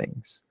these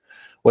things.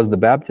 Was the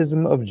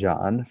baptism of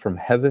John from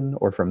heaven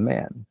or from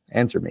man?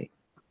 Answer me.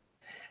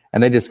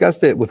 And they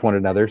discussed it with one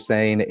another,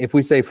 saying, if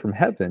we say from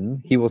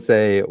heaven, he will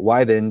say,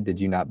 why then did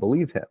you not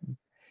believe him?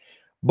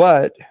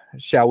 But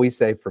shall we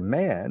say from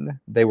man?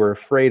 They were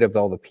afraid of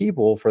all the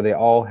people, for they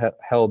all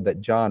held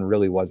that John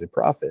really was a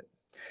prophet.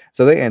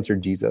 So they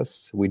answered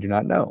Jesus, we do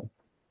not know.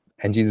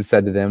 And Jesus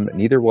said to them,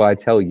 neither will I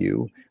tell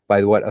you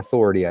by what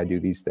authority I do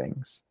these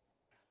things.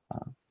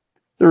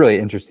 It's a really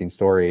interesting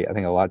story. I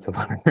think a lot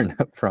to learn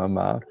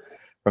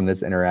from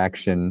this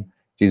interaction.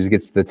 Jesus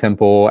gets to the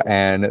temple,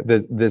 and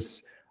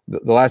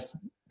the last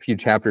few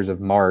chapters of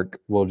Mark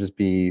will just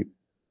be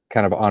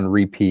kind of on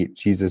repeat.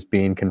 Jesus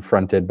being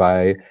confronted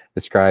by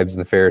the scribes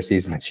and the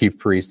Pharisees and the chief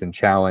priest and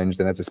challenged,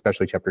 and that's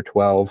especially chapter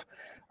 12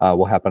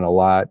 will happen a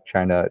lot,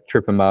 trying to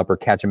trip him up or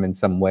catch him in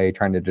some way,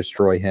 trying to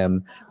destroy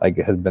him, like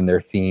it has been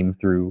their theme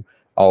through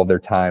all of their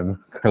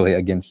time really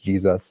against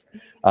Jesus.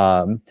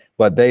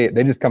 But they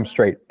just come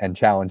straight and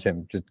challenge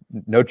him. Just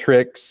no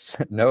tricks,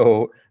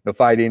 no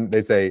fighting.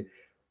 They say,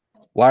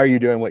 why are you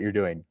doing what you're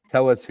doing?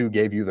 Tell us who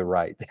gave you the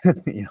right.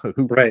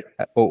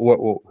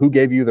 Who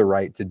gave you the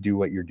right to do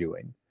what you're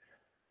doing?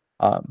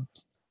 I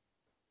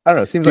don't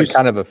know. It seems like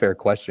kind of a fair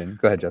question.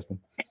 Go ahead, Justin.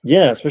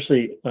 Yeah,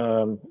 especially,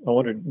 I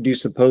wonder, do you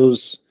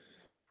suppose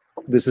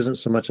this isn't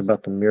so much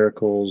about the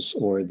miracles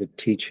or the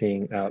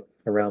teaching out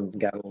around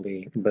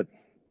Galilee, but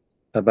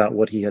about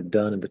what he had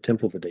done in the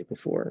temple the day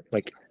before?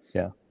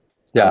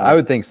 I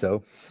would think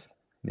so.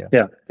 Yeah.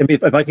 I mean,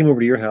 if I came over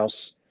to your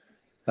house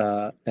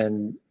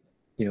and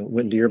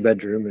went into your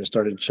bedroom and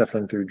started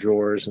shuffling through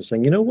drawers and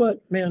saying, you know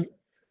what, man,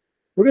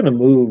 we're going to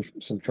move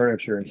some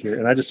furniture in here.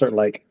 And I just start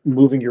like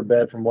moving your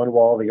bed from one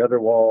wall, the other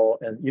wall.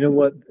 And you know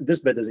what? This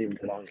bed doesn't even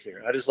belong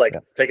here. I just like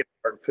take it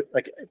apart.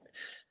 Like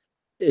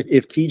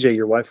if TJ,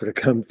 your wife, were to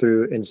come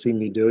through and see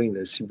me doing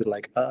this, she'd be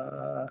like,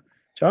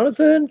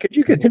 Jonathan, could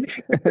you get in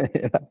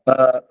here?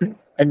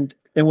 And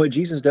what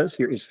Jesus does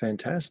here is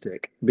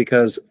fantastic,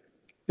 because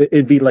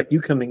it'd be like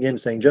you coming in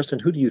saying, Justin,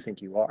 who do you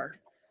think you are?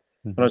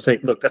 And I say,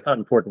 look, that's not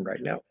important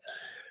right now.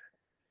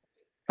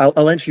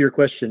 I'll answer your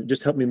question.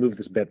 Just help me move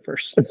this bed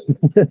first.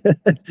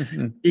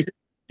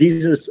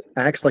 Jesus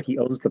acts like he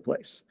owns the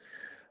place.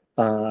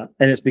 And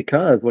it's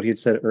because what he had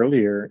said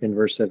earlier in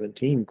verse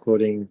 17,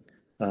 quoting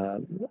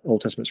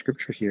Old Testament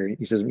scripture here,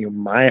 he says,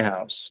 my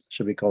house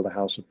should be called a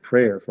house of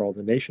prayer for all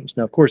the nations.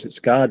 Now, of course, it's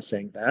God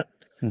saying that.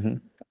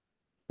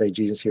 Say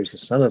Jesus here is the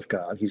Son of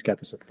God. He's got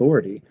this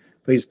authority,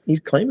 but he's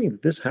claiming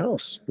that this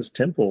house, this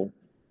temple,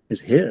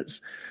 is his.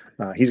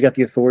 He's got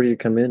the authority to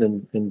come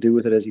in and do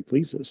with it as he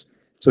pleases.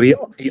 So he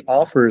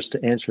offers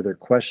to answer their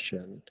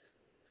question,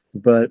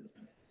 but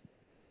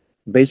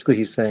basically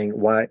he's saying,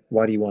 why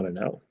do you want to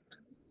know?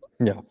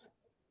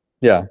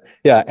 Yeah.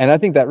 And I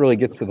think that really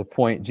gets to the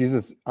point.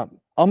 Jesus,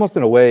 almost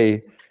in a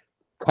way,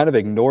 kind of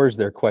ignores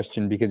their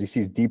question because he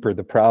sees deeper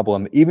the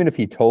problem. Even if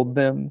he told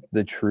them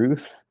the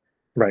truth,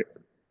 right,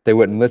 they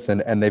wouldn't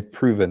listen. And they've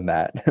proven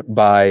that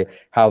by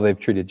how they've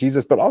treated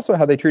Jesus, but also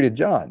how they treated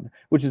John,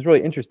 which is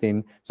really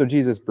interesting. So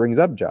Jesus brings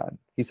up John.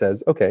 He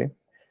says, okay,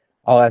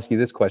 I'll ask you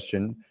this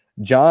question.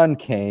 John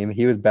came,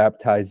 he was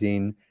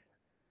baptizing.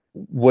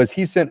 Was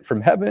he sent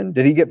from heaven?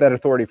 Did he get that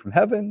authority from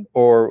heaven?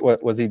 Or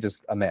was he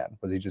just a man?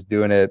 Was he just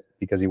doing it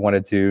because he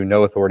wanted to?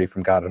 No authority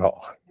from God at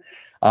all.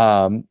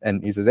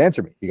 And he says,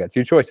 answer me. You got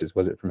two choices.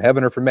 Was it from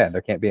heaven or from man?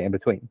 There can't be an in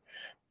between.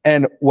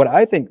 And what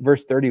I think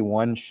verse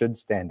 31 should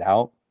stand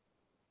out,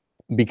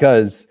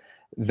 because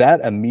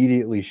that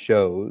immediately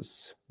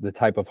shows the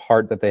type of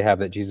heart that they have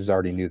that Jesus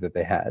already knew that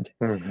they had.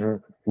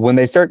 When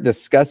they start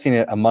discussing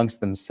it amongst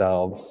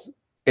themselves,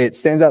 it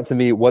stands out to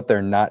me what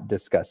they're not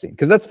discussing.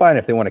 Because that's fine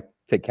if they want to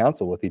take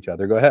counsel with each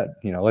other. Go ahead.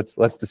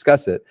 Let's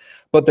discuss it.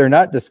 But they're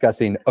not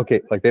discussing,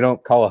 okay, like they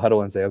don't call a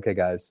huddle and say, okay,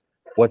 guys,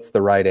 what's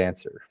the right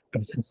answer?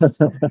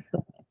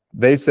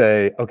 They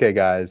say, okay,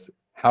 guys,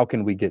 how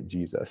can we get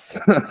Jesus?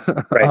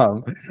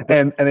 Right.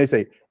 And they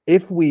say,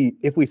 if we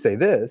say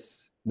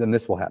this, then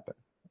this will happen.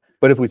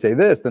 But if we say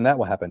this, then that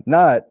will happen.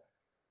 Not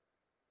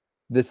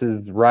this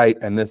is right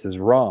and this is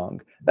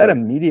wrong. That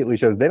immediately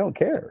shows they don't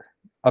care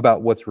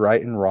about what's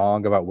right and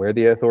wrong, about where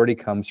the authority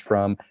comes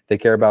from. They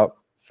care about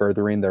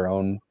furthering their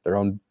own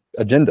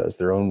agendas,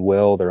 their own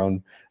will, their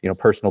own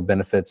personal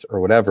benefits or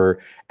whatever.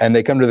 And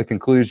they come to the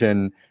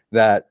conclusion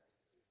that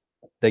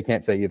they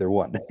can't say either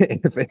one.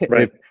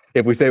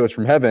 If we say it was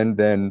from heaven,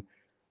 then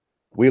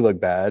we look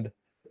bad.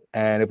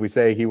 And if we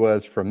say he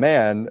was from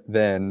man,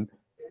 then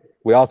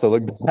we also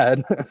look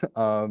bad.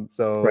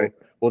 So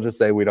we'll just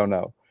say we don't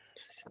know.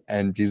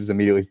 And Jesus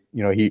immediately,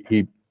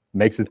 he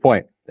makes his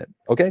point that,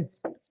 okay,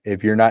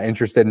 if you're not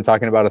interested in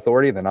talking about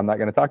authority, then I'm not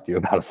going to talk to you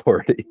about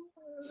authority.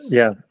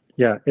 Yeah.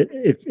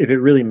 If it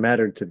really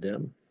mattered to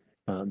them,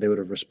 they would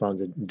have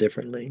responded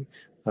differently.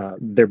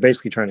 They're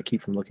basically trying to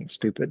keep from looking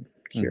stupid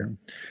here.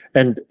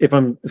 And if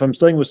I'm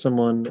studying with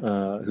someone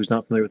who's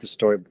not familiar with the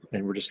story,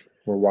 and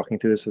we're walking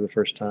through this for the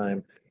first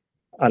time,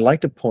 I'd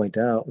like to point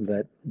out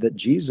that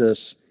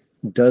Jesus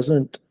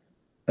doesn't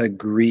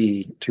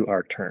agree to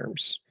our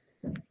terms.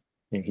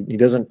 He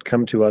doesn't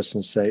come to us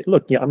and say,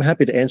 look, I'm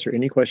happy to answer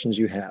any questions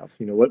you have.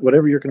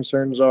 Whatever your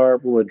concerns are,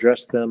 we'll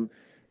address them.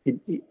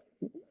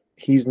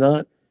 He's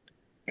not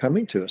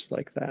coming to us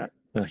like that.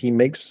 He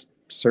makes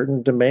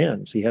certain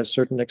demands. He has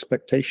certain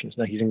expectations.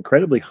 Now, he's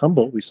incredibly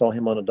humble. We saw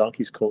him on a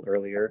donkey's colt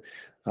earlier.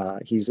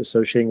 He's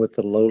associating with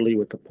the lowly,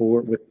 with the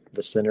poor, with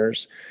the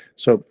sinners.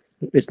 So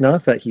it's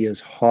not that he is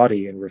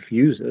haughty and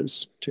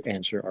refuses to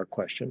answer our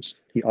questions.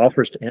 He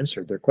offers to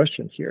answer their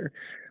question here,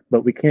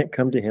 but we can't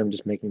come to him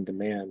just making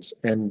demands.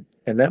 And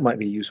that might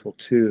be useful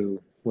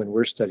too when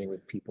we're studying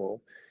with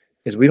people,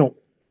 is we don't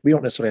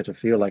necessarily have to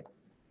feel like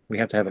we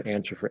have to have an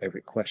answer for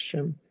every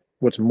question.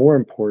 What's more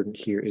important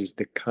here is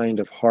the kind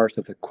of heart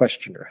that the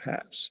questioner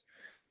has.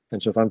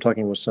 And so if I'm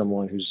talking with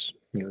someone who's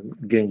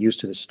getting used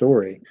to the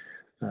story,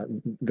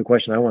 the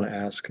question I want to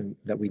ask, and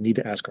that we need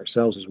to ask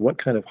ourselves, is what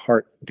kind of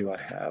heart do I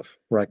have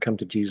where I come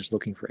to Jesus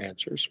looking for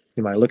answers?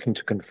 Am I looking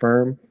to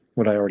confirm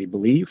what I already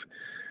believe?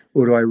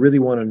 Or do I really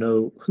want to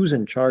know who's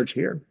in charge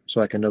here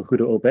so I can know who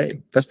to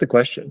obey? That's the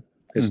question,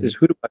 is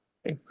who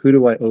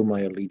do I owe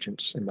my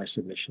allegiance and my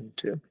submission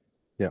to?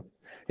 Yeah.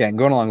 And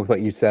going along with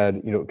what you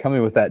said,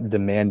 coming with that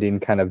demanding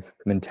kind of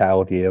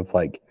mentality of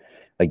like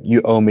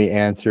you owe me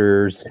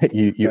answers,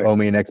 you owe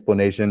me an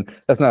explanation.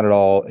 That's not at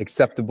all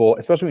acceptable,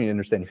 especially when you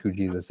understand who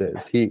Jesus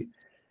is. He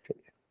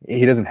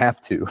doesn't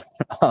have to,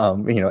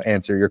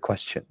 answer your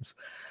questions.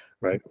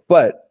 Right.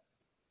 But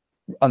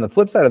on the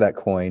flip side of that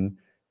coin,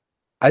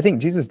 I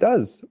think Jesus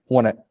does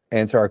want to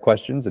answer our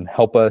questions and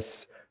help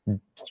us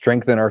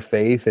strengthen our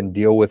faith and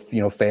deal with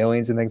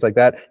failings and things like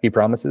that. He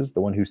promises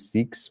the one who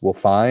seeks will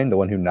find, the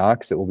one who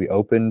knocks it will be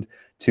opened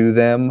to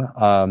them.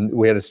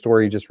 We had a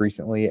story just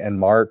recently in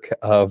Mark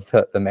of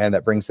the man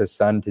that brings his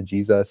son to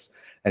Jesus,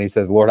 and he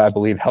says, "Lord, I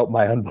believe, help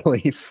my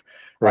unbelief."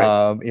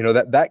 Right.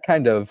 That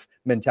kind of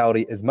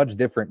mentality is much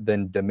different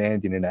than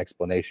demanding an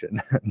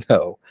explanation,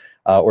 no,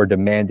 or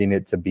demanding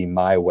it to be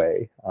my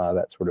way,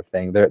 that sort of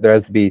thing. There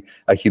has to be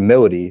a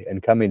humility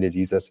in coming to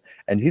Jesus,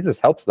 and Jesus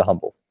helps the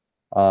humble.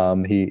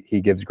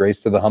 He gives grace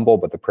to the humble,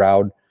 but the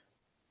proud,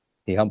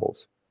 he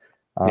humbles.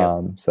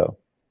 So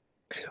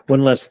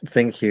one last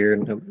thing here,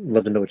 and I'd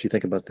love to know what you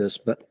think about this,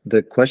 but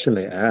the question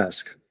they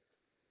ask,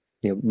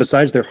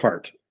 besides their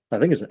heart, I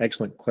think is an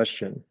excellent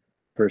question.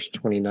 Verse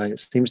 29, it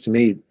seems to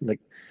me like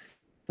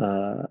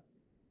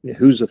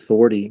whose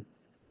authority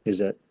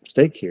is at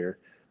stake here?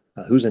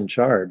 Who's in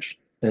charge?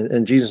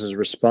 And Jesus'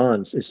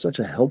 response is such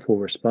a helpful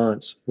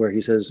response where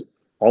he says,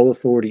 all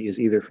authority is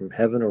either from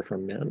heaven or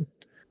from men.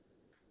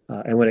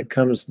 And when it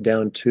comes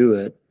down to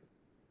it,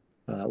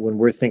 when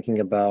we're thinking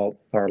about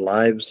our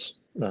lives,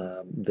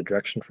 the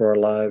direction for our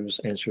lives,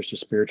 answers to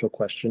spiritual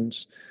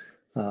questions,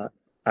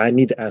 I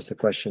need to ask the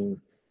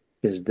question,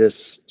 is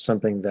this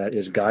something that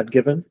is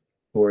God-given,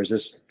 or is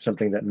this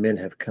something that men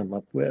have come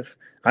up with?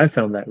 I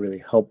found that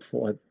really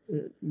helpful.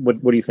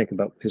 What do you think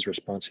about his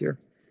response here?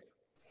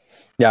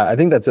 Yeah, I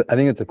think it's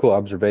a cool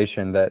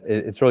observation that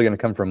it's really going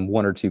to come from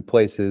one or two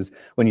places.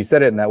 When you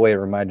said it in that way, it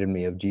reminded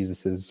me of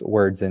Jesus's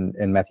words in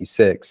Matthew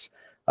 6.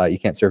 You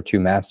can't serve two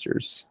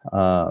masters.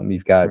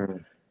 You've got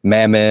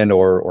mammon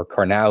or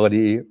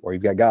carnality, or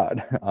you've got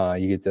God.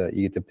 You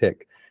get to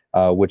pick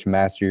which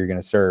master you're going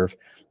to serve.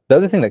 The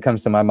other thing that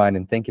comes to my mind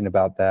in thinking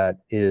about that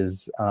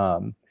is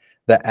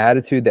the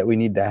attitude that we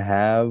need to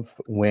have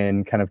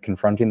when kind of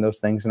confronting those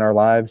things in our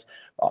lives.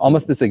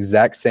 Almost this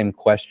exact same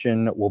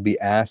question will be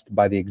asked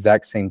by the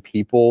exact same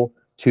people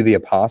to the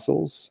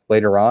apostles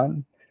later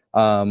on,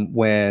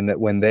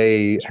 when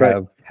they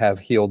have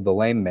healed the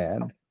lame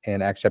man.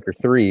 In Acts chapter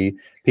 3,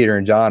 Peter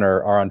and John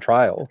are on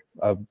trial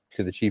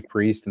to the chief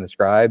priest and the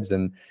scribes,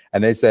 and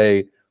they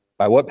say,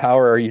 "By what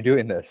power are you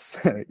doing this?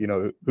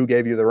 Who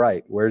gave you the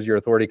right? Where's your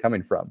authority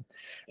coming from?"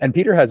 And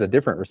Peter has a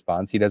different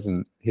response. He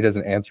doesn't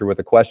answer with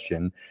a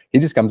question. He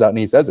just comes out and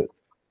he says it.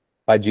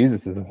 By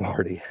Jesus'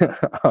 authority.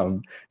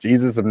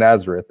 Jesus of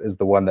Nazareth is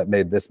the one that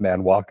made this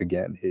man walk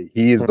again.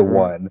 He is the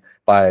one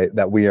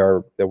that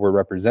we're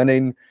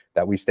representing,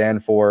 that we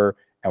stand for,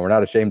 and we're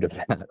not ashamed of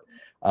that.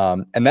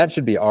 And that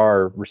should be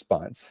our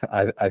response.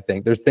 I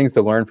think there's things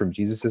to learn from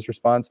Jesus's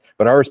response,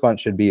 but our response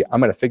should be,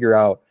 I'm going to figure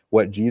out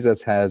what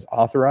Jesus has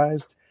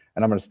authorized,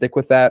 and I'm going to stick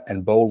with that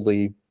and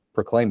boldly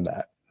proclaim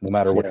that, no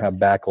matter what kind of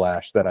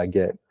backlash that I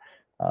get.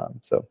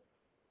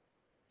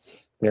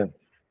 Yeah.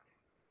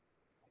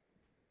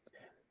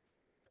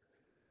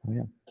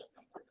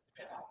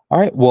 All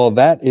right. Well,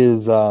 that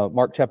is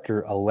Mark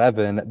chapter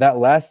 11. That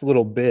last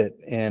little bit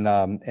in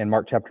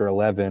Mark chapter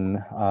 11,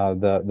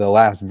 the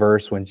last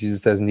verse when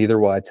Jesus says, "Neither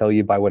will I tell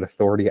you by what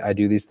authority I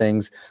do these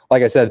things."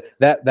 Like I said,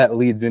 that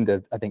leads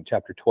into, I think,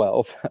 chapter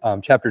 12.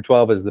 Chapter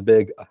 12 is the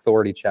big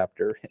authority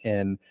chapter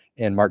in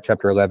Mark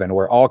chapter 11,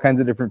 where all kinds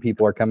of different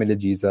people are coming to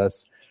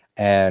Jesus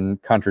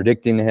and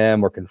contradicting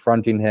him or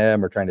confronting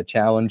him or trying to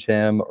challenge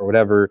him or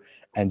whatever,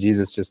 and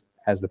Jesus just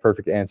has the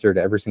perfect answer to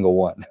every single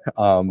one,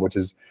 which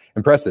is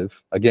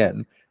impressive.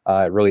 Again,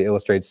 it really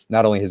illustrates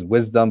not only his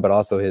wisdom, but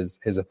also his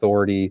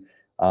authority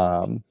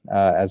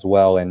as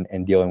well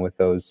in dealing with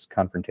those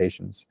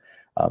confrontations.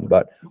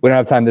 But we don't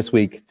have time this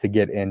week to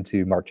get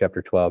into Mark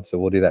chapter 12, so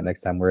we'll do that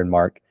next time we're in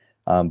Mark.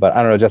 But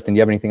I don't know, Justin, do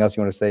you have anything else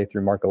you want to say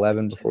through Mark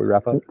 11 before we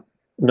wrap up?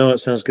 No, it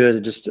sounds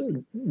good. Just,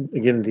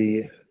 again,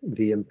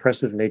 the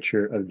impressive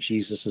nature of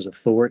Jesus's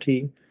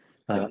authority,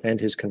 and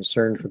his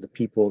concern for the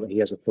people that he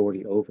has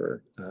authority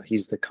over.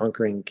 He's the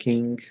conquering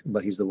king,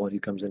 but he's the one who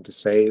comes in to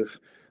save.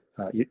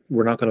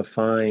 We're not going to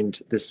find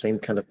this same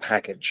kind of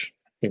package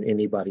in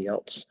anybody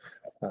else.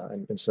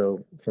 And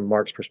so from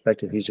Mark's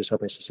perspective, he's just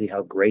helping us to see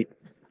how great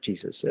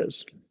Jesus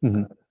is.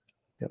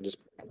 Just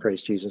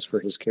praise Jesus for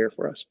his care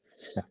for us.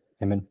 Yeah.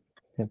 Amen.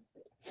 Yeah.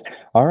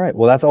 All right.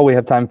 Well, that's all we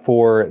have time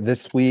for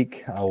this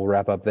week. We'll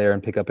wrap up there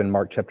and pick up in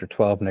Mark chapter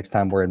 12 next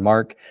time we're in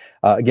Mark.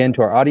 Again,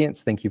 to our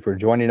audience, thank you for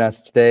joining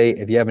us today.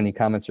 If you have any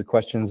comments or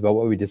questions about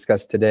what we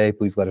discussed today,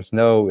 please let us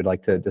know. We'd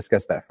like to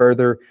discuss that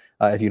further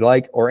if you'd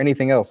like, or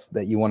anything else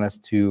that you want us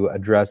to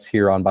address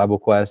here on Bible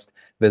Quest.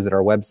 Visit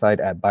our website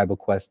at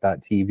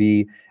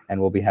biblequest.tv,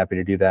 and we'll be happy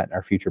to do that in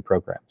our future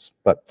programs.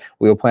 But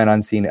we will plan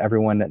on seeing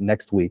everyone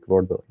next week,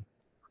 Lord willing.